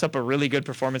someone puts up a really good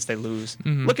performance, they lose.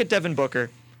 Look at Devin Booker.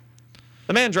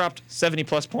 The man dropped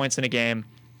 70-plus points in a game,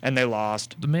 and they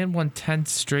lost. The man won 10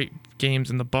 straight games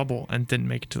in the bubble and didn't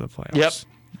make it to the playoffs. Yep.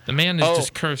 The man is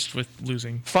just cursed with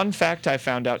losing. Fun fact I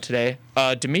found out today,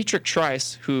 Demetric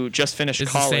Trice, who just finished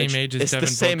college, is the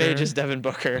same age as Devin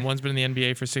Booker. And one's been in the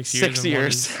NBA for 6 years. 6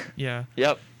 years. Yeah.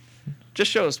 Yep. Just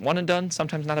shows one and done,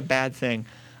 sometimes not a bad thing.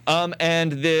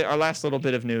 And our last little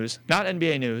bit of news, not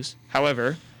NBA news,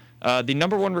 however, the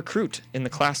number one recruit in the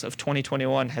class of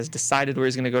 2021 has decided where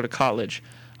he's going to go to college.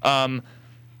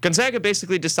 Gonzaga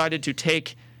basically decided to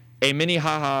take a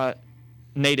Minnehaha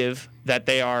native that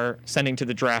they are sending to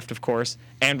the draft, of course,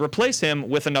 and replace him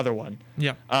with another one.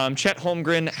 Yeah. Chet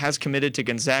Holmgren has committed to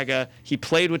Gonzaga. He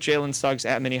played with Jalen Suggs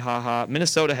at Minnehaha.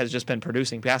 Minnesota has just been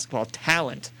producing basketball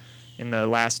talent in the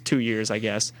last 2 years, I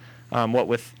guess.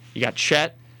 You got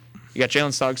Chet, you got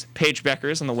Jalen Suggs, Paige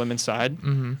Beckers on the women's side.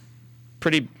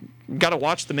 Got to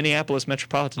watch the Minneapolis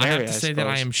metropolitan area. I have to say that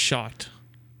I am shocked.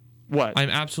 What? I'm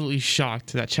absolutely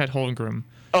shocked that Chet Holmgren,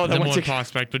 the number one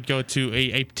prospect, would go to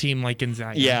a team like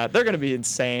Gonzaga. Yeah, they're going to be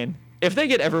insane. If they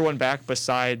get everyone back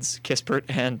besides Kispert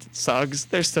and Suggs,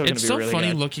 they're still going to be really good. It's so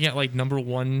funny looking at like number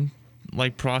one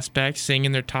prospects saying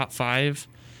in their top 5.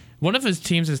 One of his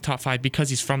teams is top 5 because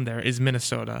he's from there is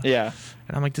Minnesota. Yeah.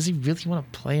 And I'm like, does he really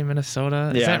want to play in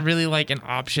Minnesota? Is that really like an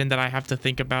option that I have to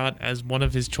think about as one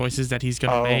of his choices that he's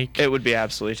going to make? It would be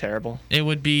absolutely terrible. It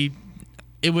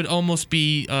would almost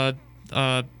be I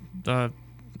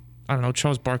don't know,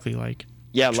 Charles Barkley like.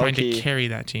 Yeah, trying to carry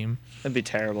that team. That'd be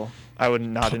terrible. I would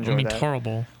not enjoy that.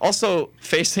 Horrible. Also,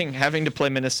 having to play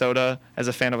Minnesota as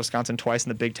a fan of Wisconsin twice in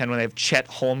the Big Ten when they have Chet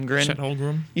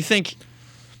Holmgren. You think...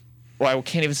 Well, I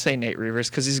can't even say Nate Reavers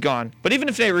because he's gone. But even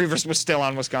if Nate Reavers was still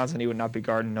on Wisconsin, he would not be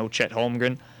guarding no Chet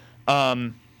Holmgren.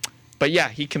 But yeah,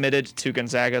 he committed to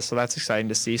Gonzaga, so that's exciting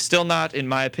to see. Still not, in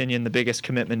my opinion, the biggest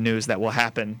commitment news that will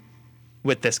happen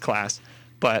with this class.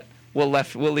 But we'll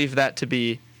leave that to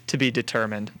be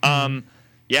determined.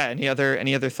 Yeah. Any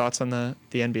other thoughts on the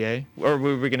NBA, or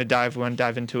were we going to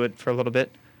dive into it for a little bit?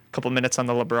 A couple minutes on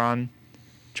the LeBron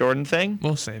Jordan thing.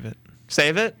 We'll save it.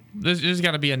 Save it? There's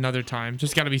got to be another time.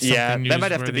 There's got to be something. Yeah, that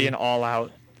might have to be an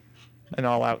all-out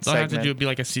segment. They'll have to do it be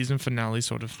like a season finale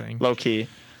sort of thing. Low key.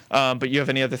 But you have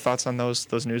any other thoughts on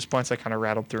those news points? I kind of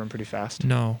rattled through them pretty fast.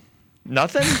 No.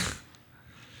 Nothing?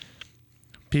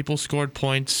 People scored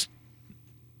points.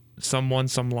 Some won,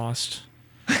 some lost.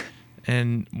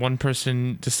 And one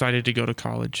person decided to go to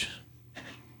college.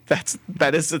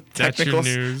 That is a technical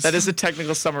news. That is a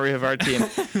technical summary of our team.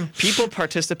 People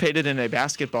participated in a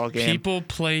basketball game. People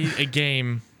played a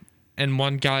game, and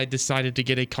one guy decided to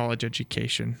get a college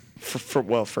education for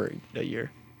a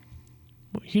year.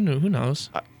 Who knows?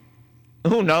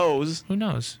 Who knows? Who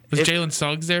knows? Was Jalen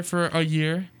Suggs there for a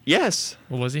year? Yes.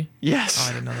 What was he? Yes.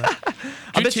 Oh, I didn't know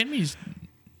that.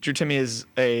 Drew Timme is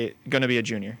going to be a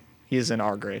junior. He is in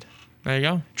our grade. There you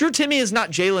go. Drew Timme is not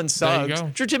Jalen Suggs. There you go.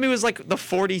 Drew Timme was like the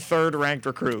 43rd ranked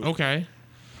recruit. Okay.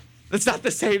 It's not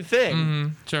the same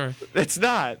thing. Sure. It's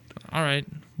not. All right.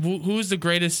 Who's the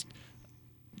greatest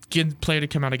player to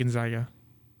come out of Gonzaga?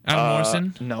 Adam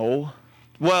Morrison? No.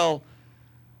 Well,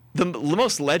 the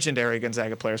most legendary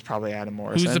Gonzaga player is probably Adam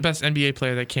Morrison. Who's the best NBA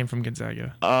player that came from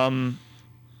Gonzaga?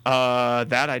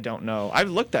 That I don't know. I've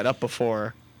looked that up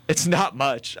before. It's not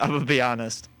much. I'm gonna be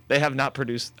honest. They have not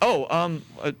produced.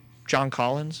 John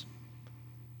Collins.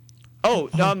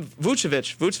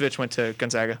 Vucevic. Vucevic went to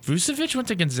Gonzaga. Vucevic went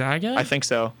to Gonzaga? I think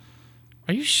so.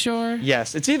 Are you sure?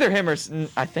 Yes, it's either him or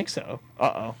I think so.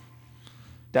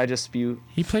 Did I just spew?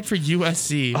 He played for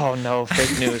USC. Oh no,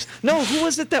 fake news. No, who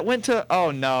was it that went to?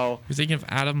 Oh no. You're thinking of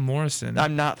Adam Morrison.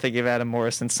 I'm not thinking of Adam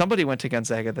Morrison. Somebody went to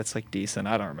Gonzaga that's like decent.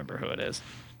 I don't remember who it is.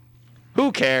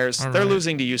 Who cares? All They're right.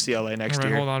 losing to UCLA next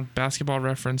year. Hold on. Basketball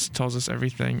Reference tells us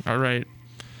everything. All right.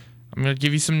 I'm going to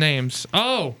give you some names.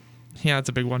 Oh, yeah, that's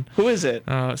a big one. Who is it?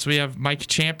 So we have Mike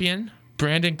Champion,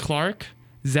 Brandon Clark,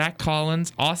 Zach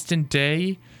Collins, Austin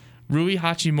Day, Rui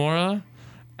Hachimura,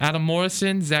 Adam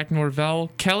Morrison, Zach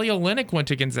Norvell. Kelly Olynyk went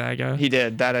to Gonzaga. He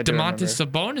did. That I do remember. Domantas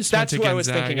Sabonis That's went to who Gonzaga. I was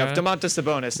thinking of. Domantas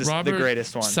Sabonis is Robert the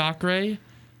greatest one. Sacre.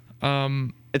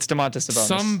 It's Domantas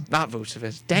Sabonis. Not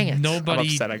Vucevic. Dang it. I'm Nobody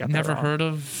upset I got that never wrong. heard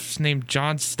of, named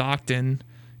John Stockton,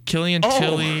 Killian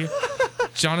Tilly,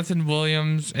 Jonathan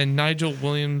Williams, and Nigel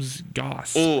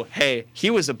Williams-Goss. Oh, hey, he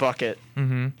was a bucket.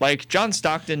 Mm-hmm. Like John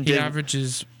Stockton He did.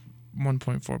 averages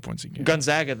 1.4 points a game.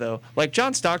 Gonzaga though, like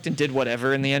John Stockton did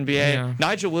whatever in the NBA. Yeah.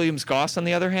 Nigel Williams-Goss on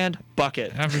the other hand,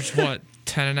 bucket. Averaged what?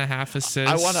 10.5 assists.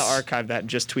 I want to archive that and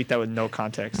just tweet that with no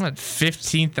context. What?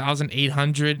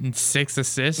 15,806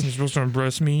 assists. And you're supposed to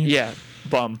embrace me. Yeah,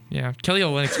 bum. Yeah. Kelly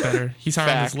Olynyk's better. He's higher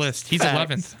on Facts. this list. He's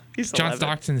Facts. 11th. He's John 11th.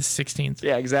 Stockton is 16th.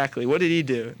 Yeah, exactly. What did he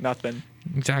do? Nothing.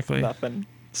 Exactly. Nothing.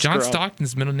 John Scrub.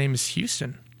 Stockton's middle name is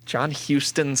Houston. John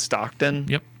Houston Stockton.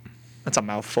 Yep. That's a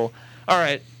mouthful. All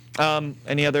right.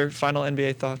 Any other final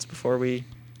NBA thoughts before we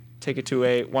take it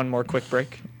to one more quick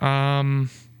break?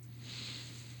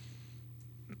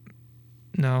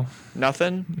 No.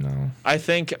 Nothing? No. I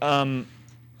think, I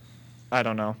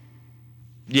don't know.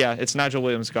 Yeah, it's Nigel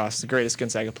Williams-Goss, the greatest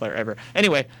Gonzaga player ever.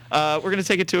 Anyway, we're going to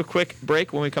take it to a quick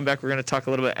break. When we come back, we're going to talk a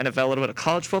little bit NFL, a little bit of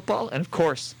college football, and, of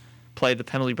course, play the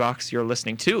penalty box you're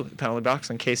listening to, the penalty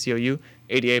box on KCOU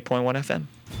 88.1 FM.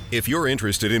 If you're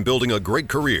interested in building a great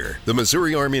career, the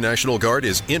Missouri Army National Guard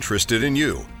is interested in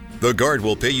you. The Guard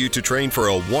will pay you to train for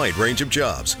a wide range of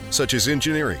jobs, such as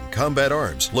engineering, combat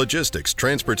arms, logistics,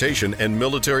 transportation, and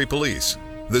military police.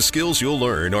 The skills you'll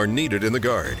learn are needed in the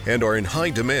Guard and are in high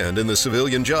demand in the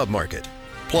civilian job market.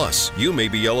 Plus, you may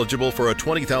be eligible for a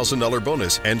 $20,000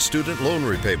 bonus and student loan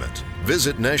repayment.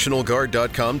 Visit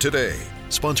NationalGuard.com today.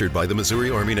 Sponsored by the Missouri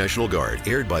Army National Guard,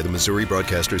 aired by the Missouri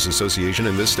Broadcasters Association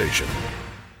and this station.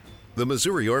 The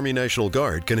Missouri Army National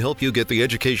Guard can help you get the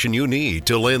education you need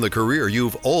to land the career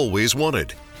you've always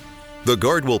wanted. The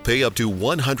Guard will pay up to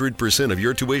 100% of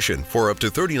your tuition for up to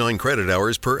 39 credit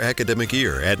hours per academic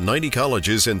year at 90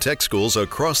 colleges and tech schools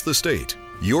across the state.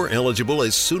 You're eligible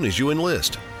as soon as you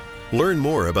enlist. Learn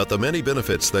more about the many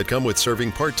benefits that come with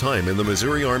serving part-time in the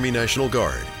Missouri Army National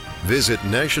Guard. Visit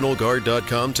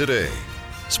NationalGuard.com today.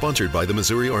 Sponsored by the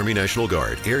Missouri Army National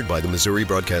Guard, aired by the Missouri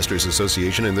Broadcasters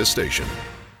Association and this station.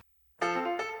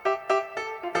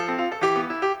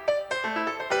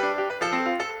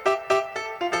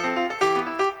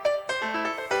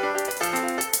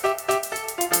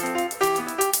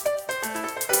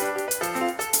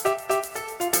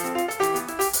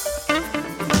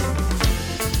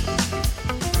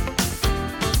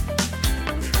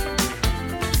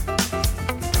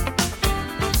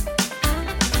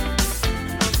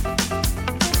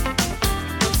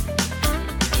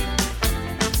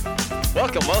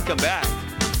 Welcome back.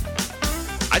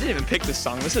 I didn't even pick this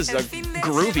song. This is a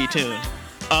groovy tune.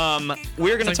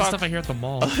 We're going to It's like the talk stuff I hear at the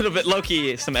mall. a little bit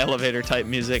low-key, some elevator type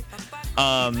music.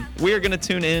 We are going to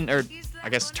tune in, or I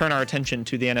guess turn our attention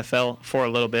to the NFL for a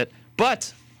little bit.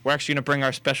 But we're actually going to bring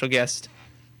our special guest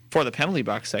for the penalty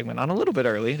box segment on a little bit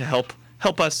early to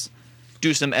help us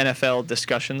do some NFL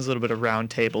discussions, a little bit of round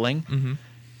tabling. Mm-hmm.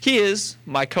 He is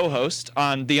my co-host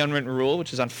on The Unwritten Rule,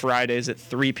 which is on Fridays at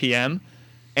 3 p.m.,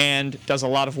 and does a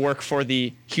lot of work for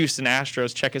the Houston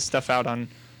Astros. Check his stuff out on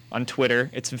Twitter.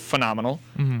 It's phenomenal.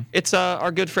 Mm-hmm. It's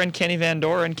our good friend Kenny Van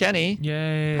Doren. Kenny,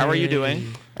 Yay. how are you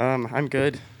doing? I'm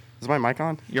good. Is my mic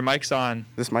on? Your mic's on.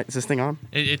 Is this thing on?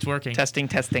 It's working. Testing.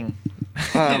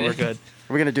 We're good.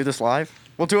 Are we gonna do this live?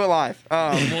 We'll do it live.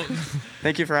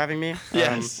 Thank you for having me.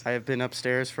 Yes. I have been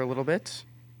upstairs for a little bit.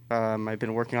 I've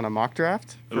been working on a mock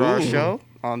draft for our show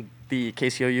on the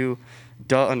KCOU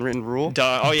Duh, unwritten rule.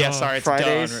 Duh. Oh, yeah, sorry. It's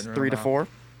Fridays, unwritten rule 3 to now. 4.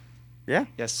 Yeah.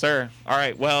 Yes, sir. All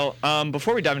right. Well,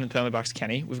 before we dive into the penalty box,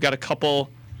 Kenny, we've got a couple.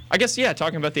 I guess, yeah,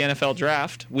 talking about the NFL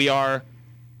draft. We are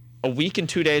a week and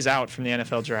 2 days out from the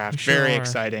NFL draft. Sure Very are.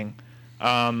 exciting.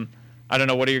 I don't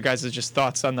know. What are your guys' just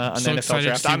thoughts on the NFL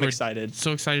draft? I'm excited.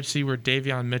 So excited to see where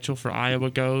Davion Mitchell for Iowa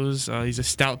goes. He's a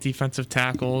stout defensive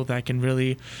tackle that can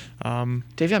really.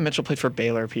 Davion Mitchell played for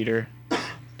Baylor, Peter.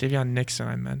 Davion Nixon,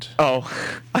 I meant. Oh,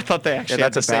 I thought they actually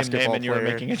had that's the a same name basketball and you were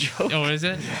player. making a joke. Oh, is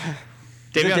it?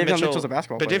 Davion Mitchell's a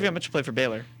basketball but player. Davion Mitchell played for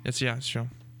Baylor. It's true.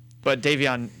 But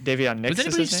Davion Nixon. Was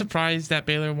anybody surprised that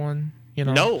Baylor won? You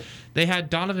know, No. They had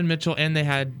Donovan Mitchell and they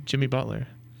had Jimmy Butler.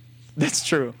 That's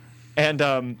true.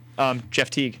 And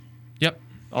Jeff Teague. Yep.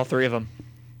 All three of them.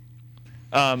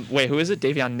 Wait, who is it?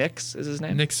 Davion Nix is his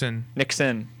name? Nixon.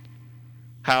 Nixon.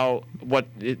 What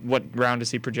round is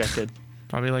he projected?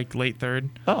 Probably like late third.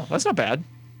 Oh, that's not bad.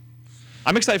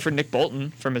 I'm excited for Nick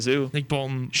Bolton from Mizzou. Nick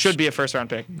Bolton Should be a first round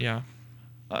pick. Yeah.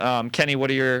 Kenny,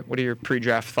 what are your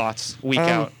pre-draft thoughts? Week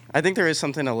out. I think there is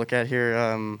something to look at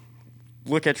here.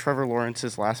 Look at Trevor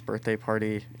Lawrence's last birthday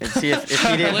party and see if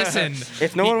he didn't. Listen,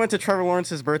 If no one went to Trevor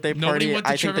Lawrence's birthday Nobody party, went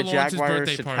to I think Trevor the Lawrence's Jaguars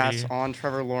birthday should party. pass on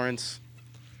Trevor Lawrence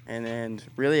and then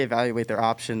really evaluate their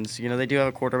options. You know, they do have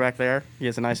a quarterback there. He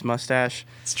has a nice mustache.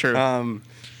 It's true.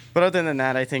 But other than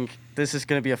that, I think this is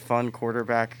going to be a fun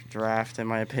quarterback draft, in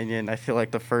my opinion. I feel like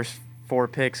the first 4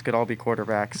 picks could all be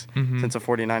quarterbacks since the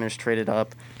 49ers traded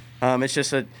up. It's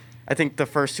just I think the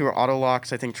first 2 are auto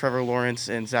locks. I think Trevor Lawrence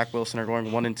and Zach Wilson are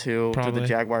going 1 and 2 to Probably. the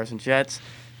Jaguars and Jets.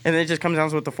 And then it just comes down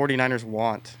to what the 49ers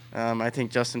want. I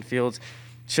think Justin Fields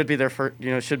should be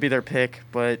their pick,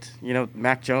 but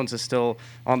Mac Jones is still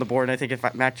on the board. And I think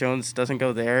if Mac Jones doesn't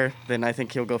go there, then I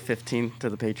think he'll go 15 to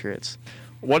the Patriots.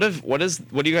 What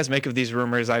do you guys make of these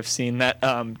rumors I've seen that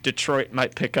Detroit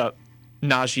might pick up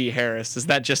Najee Harris? Is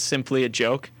that just simply a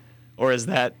joke, or is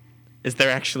there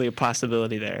actually a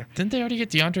possibility there? Didn't they already get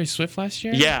DeAndre Swift last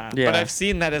year? Yeah, Yeah. but I've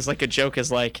seen that as like a joke,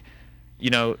 as like,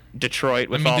 Detroit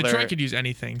with all Detroit their could use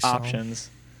anything. So.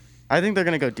 options. I think they're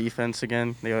going to go defense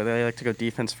again. They like to go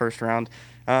defense first round.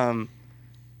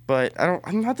 But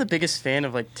I'm not the biggest fan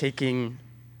of like taking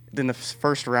in the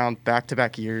first round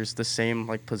back-to-back years the same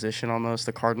like position almost.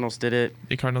 The Cardinals did it.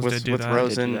 The Cardinals with, did do with that.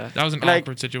 Rosen. They did That was an And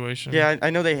awkward situation. Yeah, I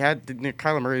know they had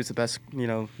Kyler Murray was the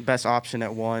best option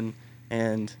at 1,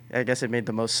 and I guess it made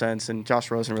the most sense. And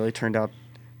Josh Rosen really turned out.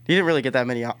 He didn't really get that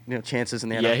many chances in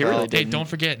the NFL. Yeah, he really Hey, didn't. don't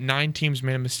forget, 9 teams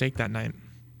made a mistake that night.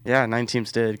 Yeah, 9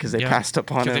 teams did because they passed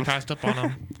up on him. They passed up on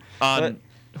him. On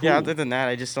Yeah, who? other than that,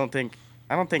 I don't think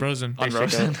Rosen. they On should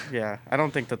Rosen. go. Yeah, I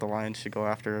don't think that the Lions should go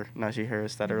after Najee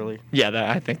Harris that early.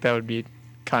 Yeah, I think that would be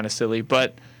kind of silly.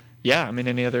 But yeah, I mean,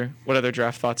 what other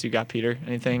draft thoughts you got, Peter?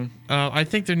 Anything? I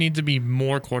think there need to be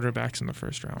more quarterbacks in the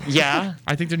first round. Yeah,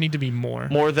 I think there need to be more.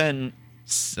 more than.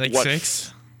 Like what,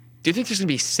 6? Do you think there's gonna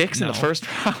be 6 in No. the first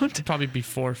round? Probably be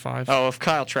 4 or 5. Oh, if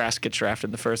Kyle Trask gets drafted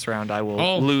in the first round, I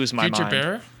will lose my future mind.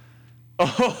 Bear?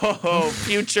 Oh,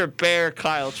 future Bear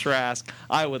Kyle Trask.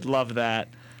 I would love that.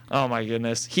 Oh my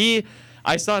goodness.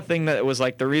 I saw a thing that was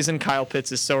like the reason Kyle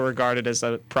Pitts is so regarded as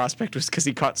a prospect was because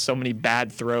he caught so many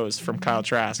bad throws from Kyle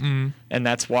Trask, and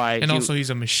that's why. And also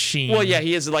he's a machine. Well, yeah,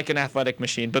 he is like an athletic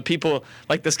machine. But people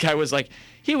like this guy was like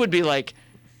he would be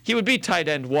tight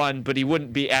end 1, but he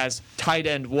wouldn't be as tight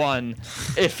end 1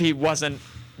 if he wasn't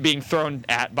being thrown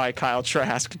at by Kyle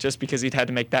Trask just because he'd had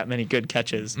to make that many good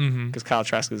catches because Kyle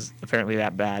Trask is apparently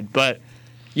that bad. But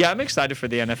yeah, I'm excited for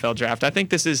the NFL draft. I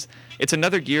think it's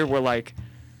another year where like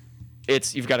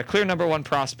you've got a clear number 1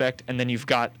 prospect, and then you've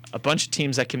got a bunch of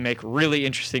teams that can make really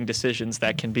interesting decisions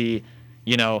that can be,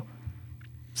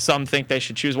 some think they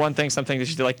should choose one thing, some think they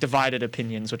should do like divided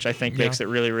opinions, which I think makes it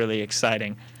really, really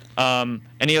exciting.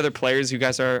 Any other players you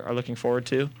guys are looking forward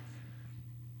to?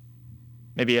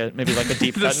 Maybe like a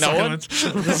deep cut. No one.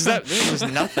 This is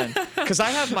nothing. Because I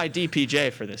have my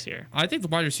DPJ for this year. I think the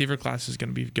wide receiver class is going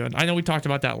to be good. I know we talked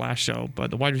about that last show, but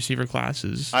the wide receiver class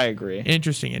is I agree.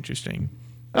 interesting.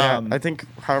 Yeah, I think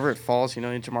however it falls,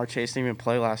 Jamar Chase didn't even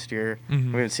play last year. We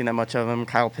haven't seen that much of him.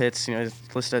 Kyle Pitts, he's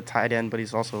listed at tight end, but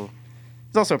he's also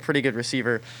a pretty good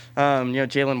receiver.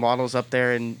 Jalen Waddle's up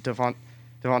there and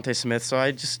Devontae Smith. So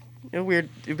I just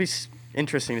it'd be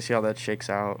interesting to see how that shakes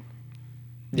out.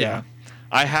 Yeah.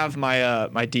 I have my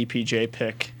my DPJ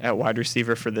pick at wide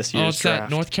receiver for this year's it's draft.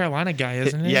 that North Carolina guy,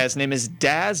 isn't it? Yeah, his name is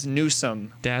Daz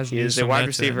Newsome. He is a Newsome, wide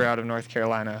that's receiver it. out of North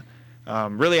Carolina.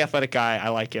 Really athletic guy. I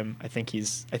like him. I think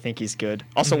he's good.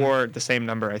 Also wore the same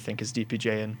number, I think, as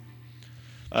DPJ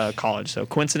in college. So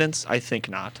coincidence? I think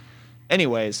not.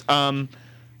 Anyways, the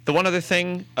one other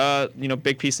thing,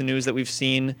 big piece of news that we've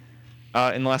seen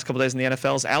in the last couple days in the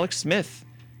NFL is Alex Smith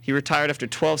He retired after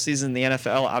 12 seasons in the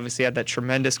NFL. Obviously had that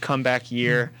tremendous comeback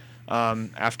year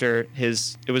after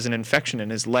it was an infection in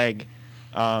his leg.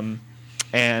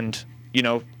 And,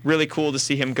 really cool to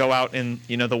see him go out in,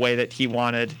 the way that he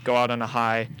wanted, go out on a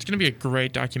high. It's going to be a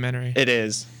great documentary. It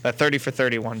is. That 30 for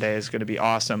 30 one day is going to be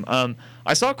awesome.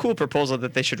 I saw a cool proposal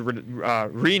that they should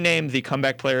rename the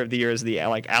comeback player of the year as the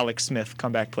Alex Smith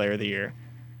comeback player of the year.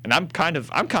 And I'm kind of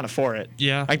for it.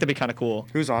 Yeah. I think that'd be kind of cool.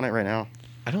 Who's on it right now?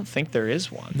 I don't think there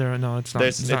is one. No, it's not.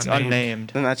 It's not unnamed.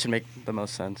 Then that should make the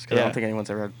most sense because I don't think anyone's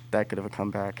ever had that good of a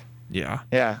comeback. Yeah.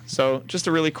 Yeah. So just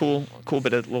a really cool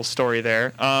bit of little story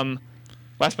there.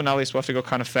 Last but not least, we'll have to go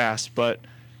kind of fast, but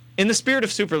in the spirit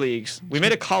of Super Leagues, we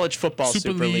made a college football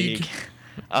Super League.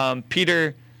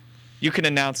 Peter, you can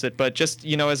announce it, but just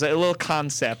as a little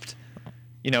concept.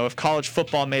 If college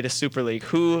football made a Super League,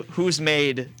 who's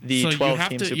made the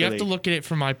 12-team Super League? You have to look at it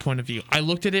from my point of view. I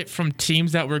looked at it from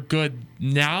teams that were good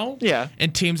now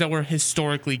and teams that were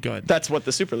historically good. That's what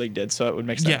the Super League did, so it would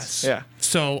make sense. Yes. Yeah.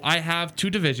 So I have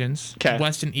 2 divisions,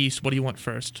 West and East. What do you want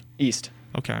first? East.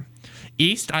 Okay.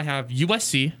 East, I have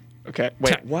USC. Okay.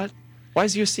 Wait, what? Why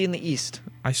is USC in the East?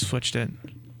 I switched it.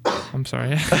 I'm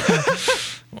sorry.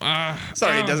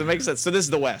 Sorry, it doesn't make sense. So this is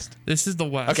the West. This is the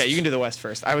West. Okay, you can do the West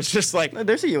first. I was just like,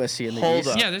 there's a USC in the hold East.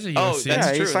 up. Yeah, there's a USC. Oh, that's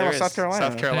true. He's talking There about South is.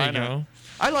 Carolina. South Carolina. There you go.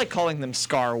 I like calling them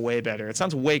SCAR way better. It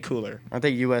sounds way cooler. Aren't they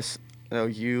US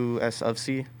of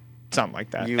C? Something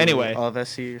like that. U Anyway, of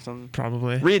SC or something?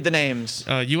 Probably. read the names.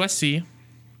 USC,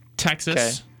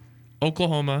 Texas,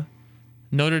 Oklahoma,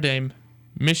 Notre Dame,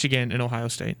 Michigan, and Ohio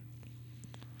State.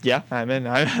 Yeah, I mean,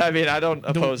 I don't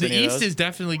oppose The any of East those. is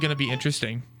definitely going to be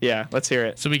interesting. Yeah, let's hear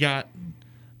it. So we got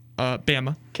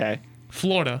Bama, Okay.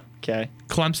 Florida, Okay.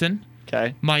 Clemson,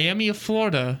 Okay. Miami of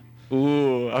Florida,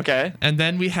 Ooh. Okay. and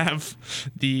then we have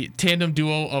the tandem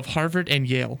duo of Harvard and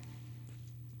Yale.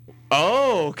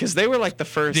 Oh, because they were like the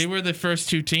first. They were the first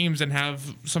 2 teams and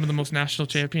have some of the most national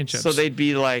championships. So they'd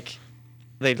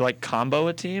combo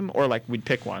a team, or like we'd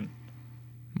pick one.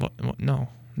 What? No,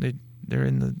 they're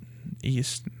in the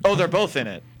East. Oh, they're both in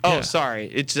it. Oh, Yeah.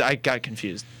 sorry. I got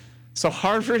confused. So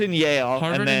Harvard and Yale.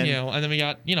 Harvard and Yale, and then we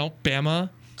got Bama,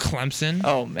 Clemson,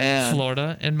 Oh man.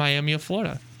 Florida, and Miami of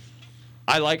Florida.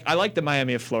 I like the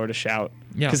Miami of Florida shout.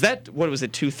 Yeah. Because what was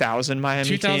it? 2000 Miami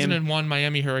team. 2001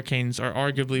 Miami Hurricanes are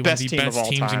arguably Best one of the team of best all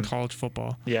teams time. in college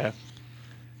football. Yeah.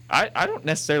 I don't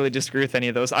necessarily disagree with any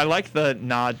of those. I like the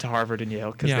nod to Harvard and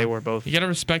Yale because they were both. You got to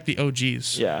respect the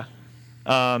OGs. Yeah.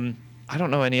 I don't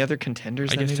know any other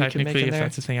contenders. I that guess maybe can make technically, in if there.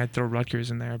 that's the thing, I'd throw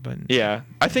Rutgers in there, but Yeah,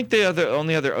 I think the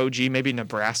only other OG, maybe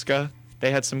Nebraska.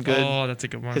 They had some good oh, that's a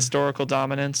good one. historical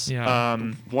dominance. Yeah.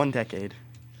 1 decade.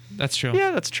 That's true.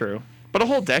 Yeah, that's true. But a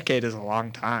whole decade is a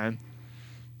long time.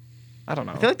 I don't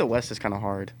know. I feel like the West is kind of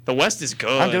hard. The West is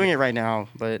good. I'm doing it right now,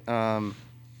 but The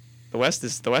West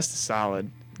is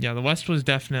solid. Yeah, the West was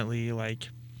definitely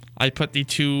I put the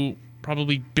 2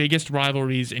 probably biggest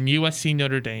rivalries in USC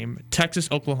Notre Dame, Texas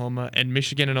Oklahoma, and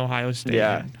Michigan and Ohio State.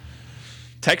 Yeah.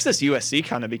 Texas USC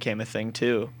kind of became a thing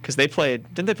too because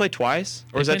didn't they play twice,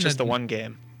 or was that just the one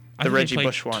game? I The think they Reggie played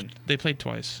Bush one. They played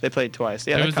twice. They played twice.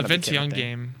 Yeah, it that was the kinda Vince became a Young thing.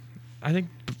 game. I think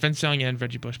Vince Young and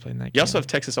Reggie Bush played in that game. You also have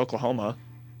Texas Oklahoma.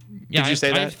 Yeah, Did you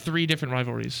say I that? have 3 different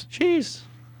rivalries. Jeez.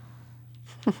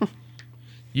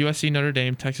 USC Notre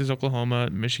Dame, Texas Oklahoma,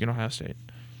 Michigan Ohio State.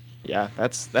 Yeah,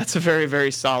 that's a very,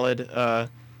 very solid, very,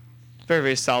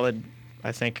 very solid,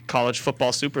 I think, college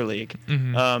football Super League.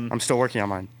 Mm-hmm. I'm still working on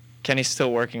mine. Kenny's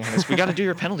still working on this. We got to do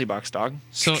your penalty box, dog.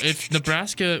 So if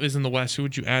Nebraska is in the West, who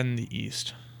would you add in the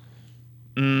East?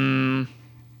 Oh,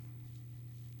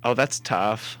 that's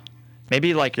tough.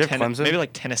 Maybe like You have Clemson? maybe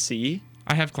like Tennessee,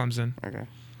 I have Clemson. Okay.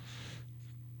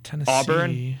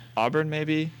 Tennessee. Auburn,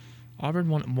 maybe. Auburn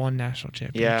won 1 national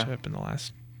championship in the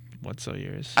last so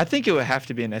years. I think it would have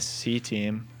to be an SEC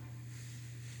team.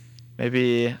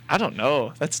 Maybe, I don't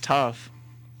know. That's tough.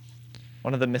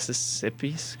 One of the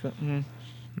Mississippis.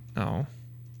 No.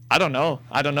 I don't know.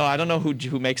 I don't know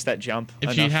who makes that jump.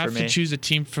 If you enough have for to me. choose a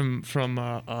team from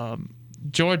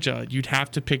Georgia, you'd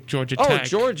have to pick Georgia Oh, Tech.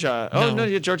 Georgia. Oh no,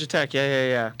 yeah, Georgia Tech.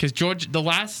 Yeah. Because the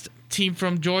last team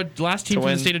from the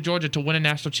win. state of Georgia to win a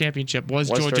national championship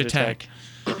was Georgia Tech.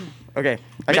 Okay,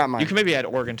 I got mine. You can maybe add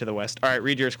Oregon to the West. All right,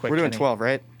 read yours quick. We're doing Kenny. 12,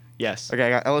 right? Yes. Okay, I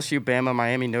got LSU, Bama,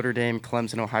 Miami, Notre Dame,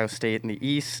 Clemson, Ohio State in the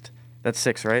East. That's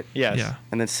 6, right? Yes. Yeah.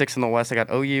 And then 6 in the West, I got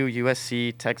OU,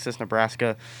 USC, Texas,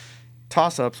 Nebraska.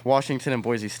 Toss-ups, Washington and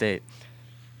Boise State.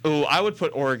 Ooh, I would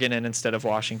put Oregon in instead of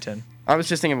Washington. I was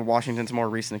just thinking of Washington's more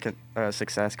recent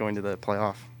success going to the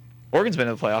playoff. Oregon's been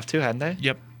to the playoff too, hadn't they?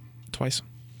 Yep. Twice.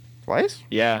 Twice?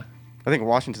 Yeah. I think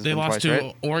Washington's They been lost twice, to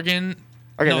right? Oregon.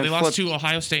 Okay, no, then they flip- lost to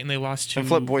Ohio State and they lost to And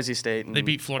flip Boise State. And They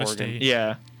beat Florida Oregon. State.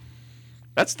 Yeah.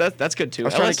 That's good too. I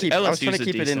was trying to LSU's a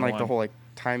keep it in decent like the one. whole like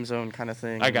time zone kind of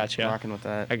thing. I gotcha. Rocking with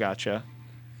that. I gotcha.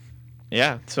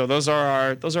 Yeah. So those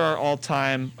are our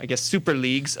all-time, I guess, super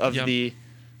leagues of the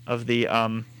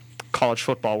college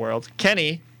football world.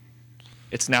 Kenny,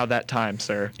 it's now that time,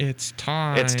 sir. It's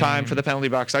time. It's time for the penalty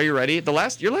box. Are you ready?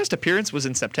 Your last appearance was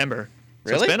in September.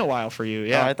 So Really? It's been a while for you.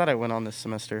 Yeah. Oh, I thought I went on this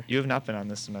semester. You have not been on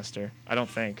this semester, I don't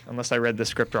think, unless I read the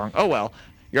script wrong. Oh well,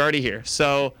 you're already here.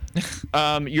 So,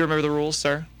 you remember the rules,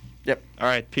 sir? Yep. All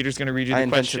right. Peter's going to read you I the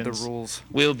invented questions. the rules.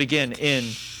 We'll begin in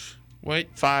Wait.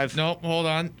 5. No, hold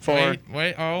on. 4.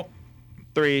 Wait. Oh.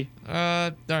 3. All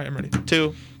right, I'm ready.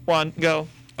 2. 1. Go.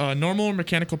 Normal or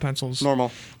mechanical pencils?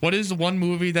 Normal. What is one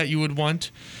movie that you would want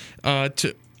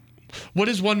to? What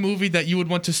is one movie that you would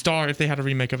want to star if they had a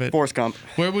remake of it? Forrest Gump.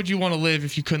 Where would you want to live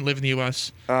if you couldn't live in the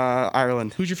U.S.?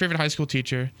 Ireland. Who's your favorite high school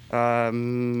teacher?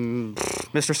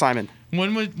 Mr. Simon.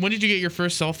 When did you get your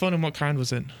first cell phone and what kind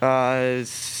was it?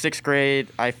 6th grade,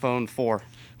 iPhone 4.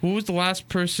 Who was the last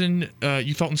person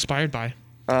you felt inspired by?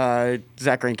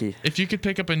 Zach Greinke. If you could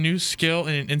pick up a new skill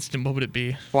in an instant, what would it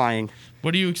be? Flying.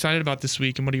 What are you excited about this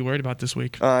week and what are you worried about this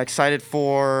week? Excited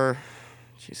for.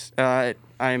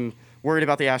 I'm worried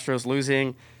about the Astros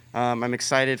losing. I'm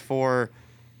excited for.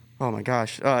 Oh my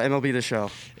gosh, MLB The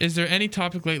Show. Is there any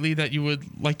topic lately that you would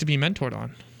like to be mentored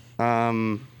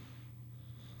on?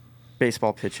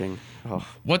 Baseball pitching. Oh.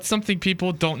 What's something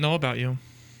people don't know about you?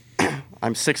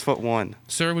 I'm 6'1".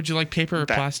 Sir, would you like paper or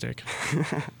plastic?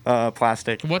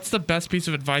 Plastic. What's the best piece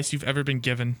of advice you've ever been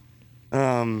given?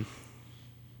 Can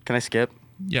I skip?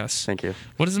 Yes. Thank you.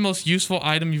 What is the most useful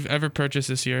item you've ever purchased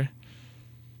this year?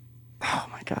 Oh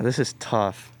my god, this is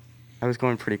tough. I was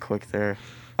going pretty quick there.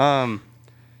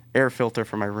 Air filter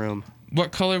for my room.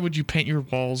 What color would you paint your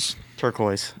walls?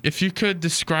 Turquoise. If you could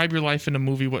describe your life in a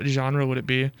movie, what genre would it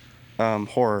be?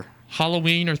 Horror.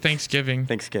 Halloween or Thanksgiving?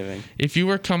 Thanksgiving. If you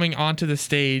were coming onto the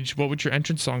stage, what would your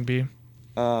entrance song be?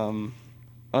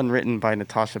 Unwritten by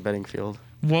Natasha Bedingfield.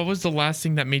 What was the last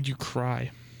thing that made you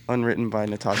cry? Unwritten by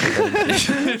Natasha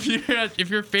Bedingfield. if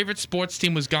your favorite sports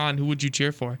team was gone, who would you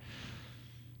cheer for?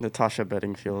 Natasha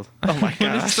Bedingfield. Oh my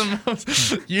What is gosh. the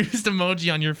most used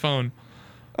emoji on your phone?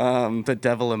 The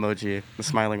devil emoji, the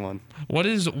smiling one. What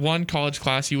is one college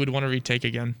class you would want to retake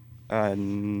again?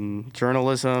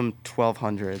 Journalism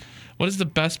 1200. What is the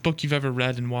best book you've ever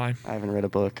read and why? I haven't read a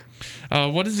book.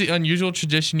 What is the unusual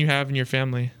tradition you have in your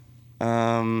family?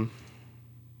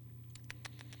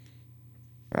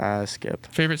 Skip.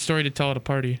 Favorite story to tell at a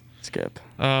party? Skip.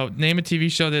 Name a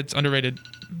TV show that's underrated.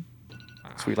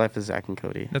 Sweet Life of Zach and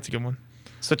Cody. That's a good one.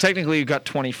 So technically you got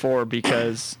 24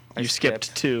 because you skipped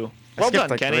skipped. 2. I Well skipped done,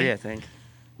 like Kenny. 3, I think.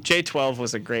 J12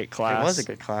 was a great class. It was a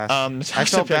good class. I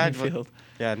Natasha felt bad. Bedingfield.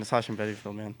 Yeah, Natasha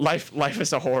Bedingfield, man. Life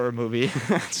is a horror movie.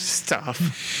 It's just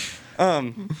tough.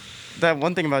 That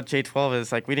one thing about J12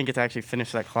 is like we didn't get to actually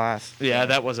finish that class. Yeah,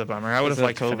 that was a bummer. I would have Because of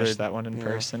liked to finish COVID. that one in Yeah.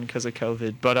 person because of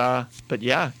COVID. But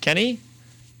yeah, Kenny,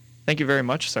 thank you very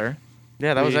much, sir.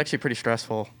 Yeah, that was actually pretty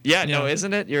stressful. Yeah, no, Yeah.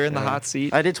 isn't it? You're in the Yeah. hot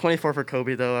seat. I did 24 for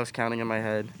Kobe though. I was counting in my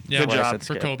head. Yeah, Good well, I job said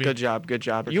for skip. Kobe. Good job. Good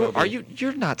job. For You Kobe.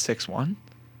 you're not 6'1".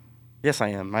 Yes, I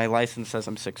am. My license says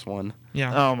I'm 6'1".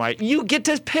 Yeah. Oh my! You get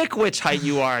to pick which height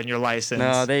you are in your license.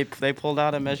 No, they pulled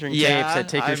out a measuring tape, Yeah, said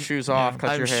take your I'm- shoes off,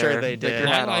 cut I'm your sure hair, they take did. your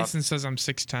My hat off. license says I'm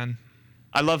 6'10".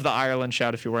 I love the Ireland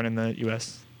shout if you weren't in the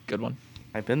U.S. Good one.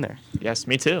 I've been there. Yes,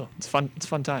 me too. It's fun. It's a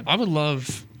fun time. I would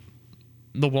love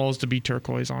the walls to be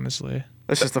turquoise, honestly.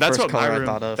 That's just the That's first what my color room.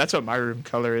 I thought of. That's what my room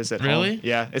color is at home. Really?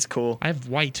 Yeah, it's cool. I have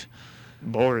white.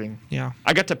 Boring. Yeah.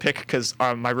 I got to pick because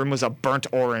my room was a burnt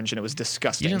orange and it was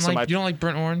disgusting. You don't like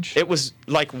burnt orange? It was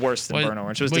like worse than burnt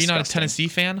orange. It was Well, disgusting. you're not a Tennessee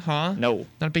fan, huh? No,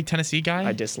 Not a big Tennessee guy?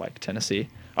 I dislike Tennessee.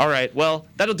 All right, well,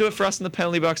 that'll do it for us in the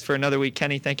penalty box for another week.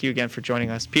 Kenny, thank you again for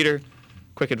joining us. Peter,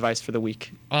 quick advice for the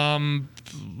week.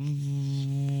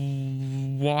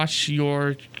 Wash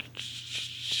your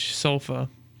sofa.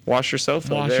 Wash your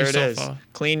sofa. Wash there your it is. sofa.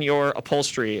 Clean your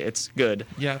upholstery. It's good.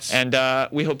 Yes. And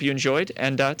we hope you enjoyed.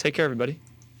 And take care, everybody.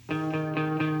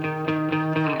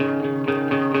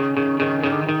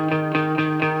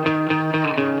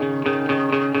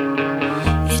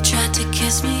 You tried to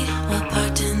kiss me while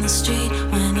parked in the street.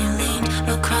 When you leaned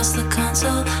across the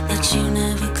console that you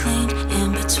never cleaned.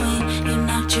 In between, you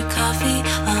knocked your coffee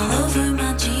all over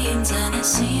my jeans. And it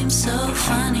seemed so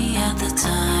funny at the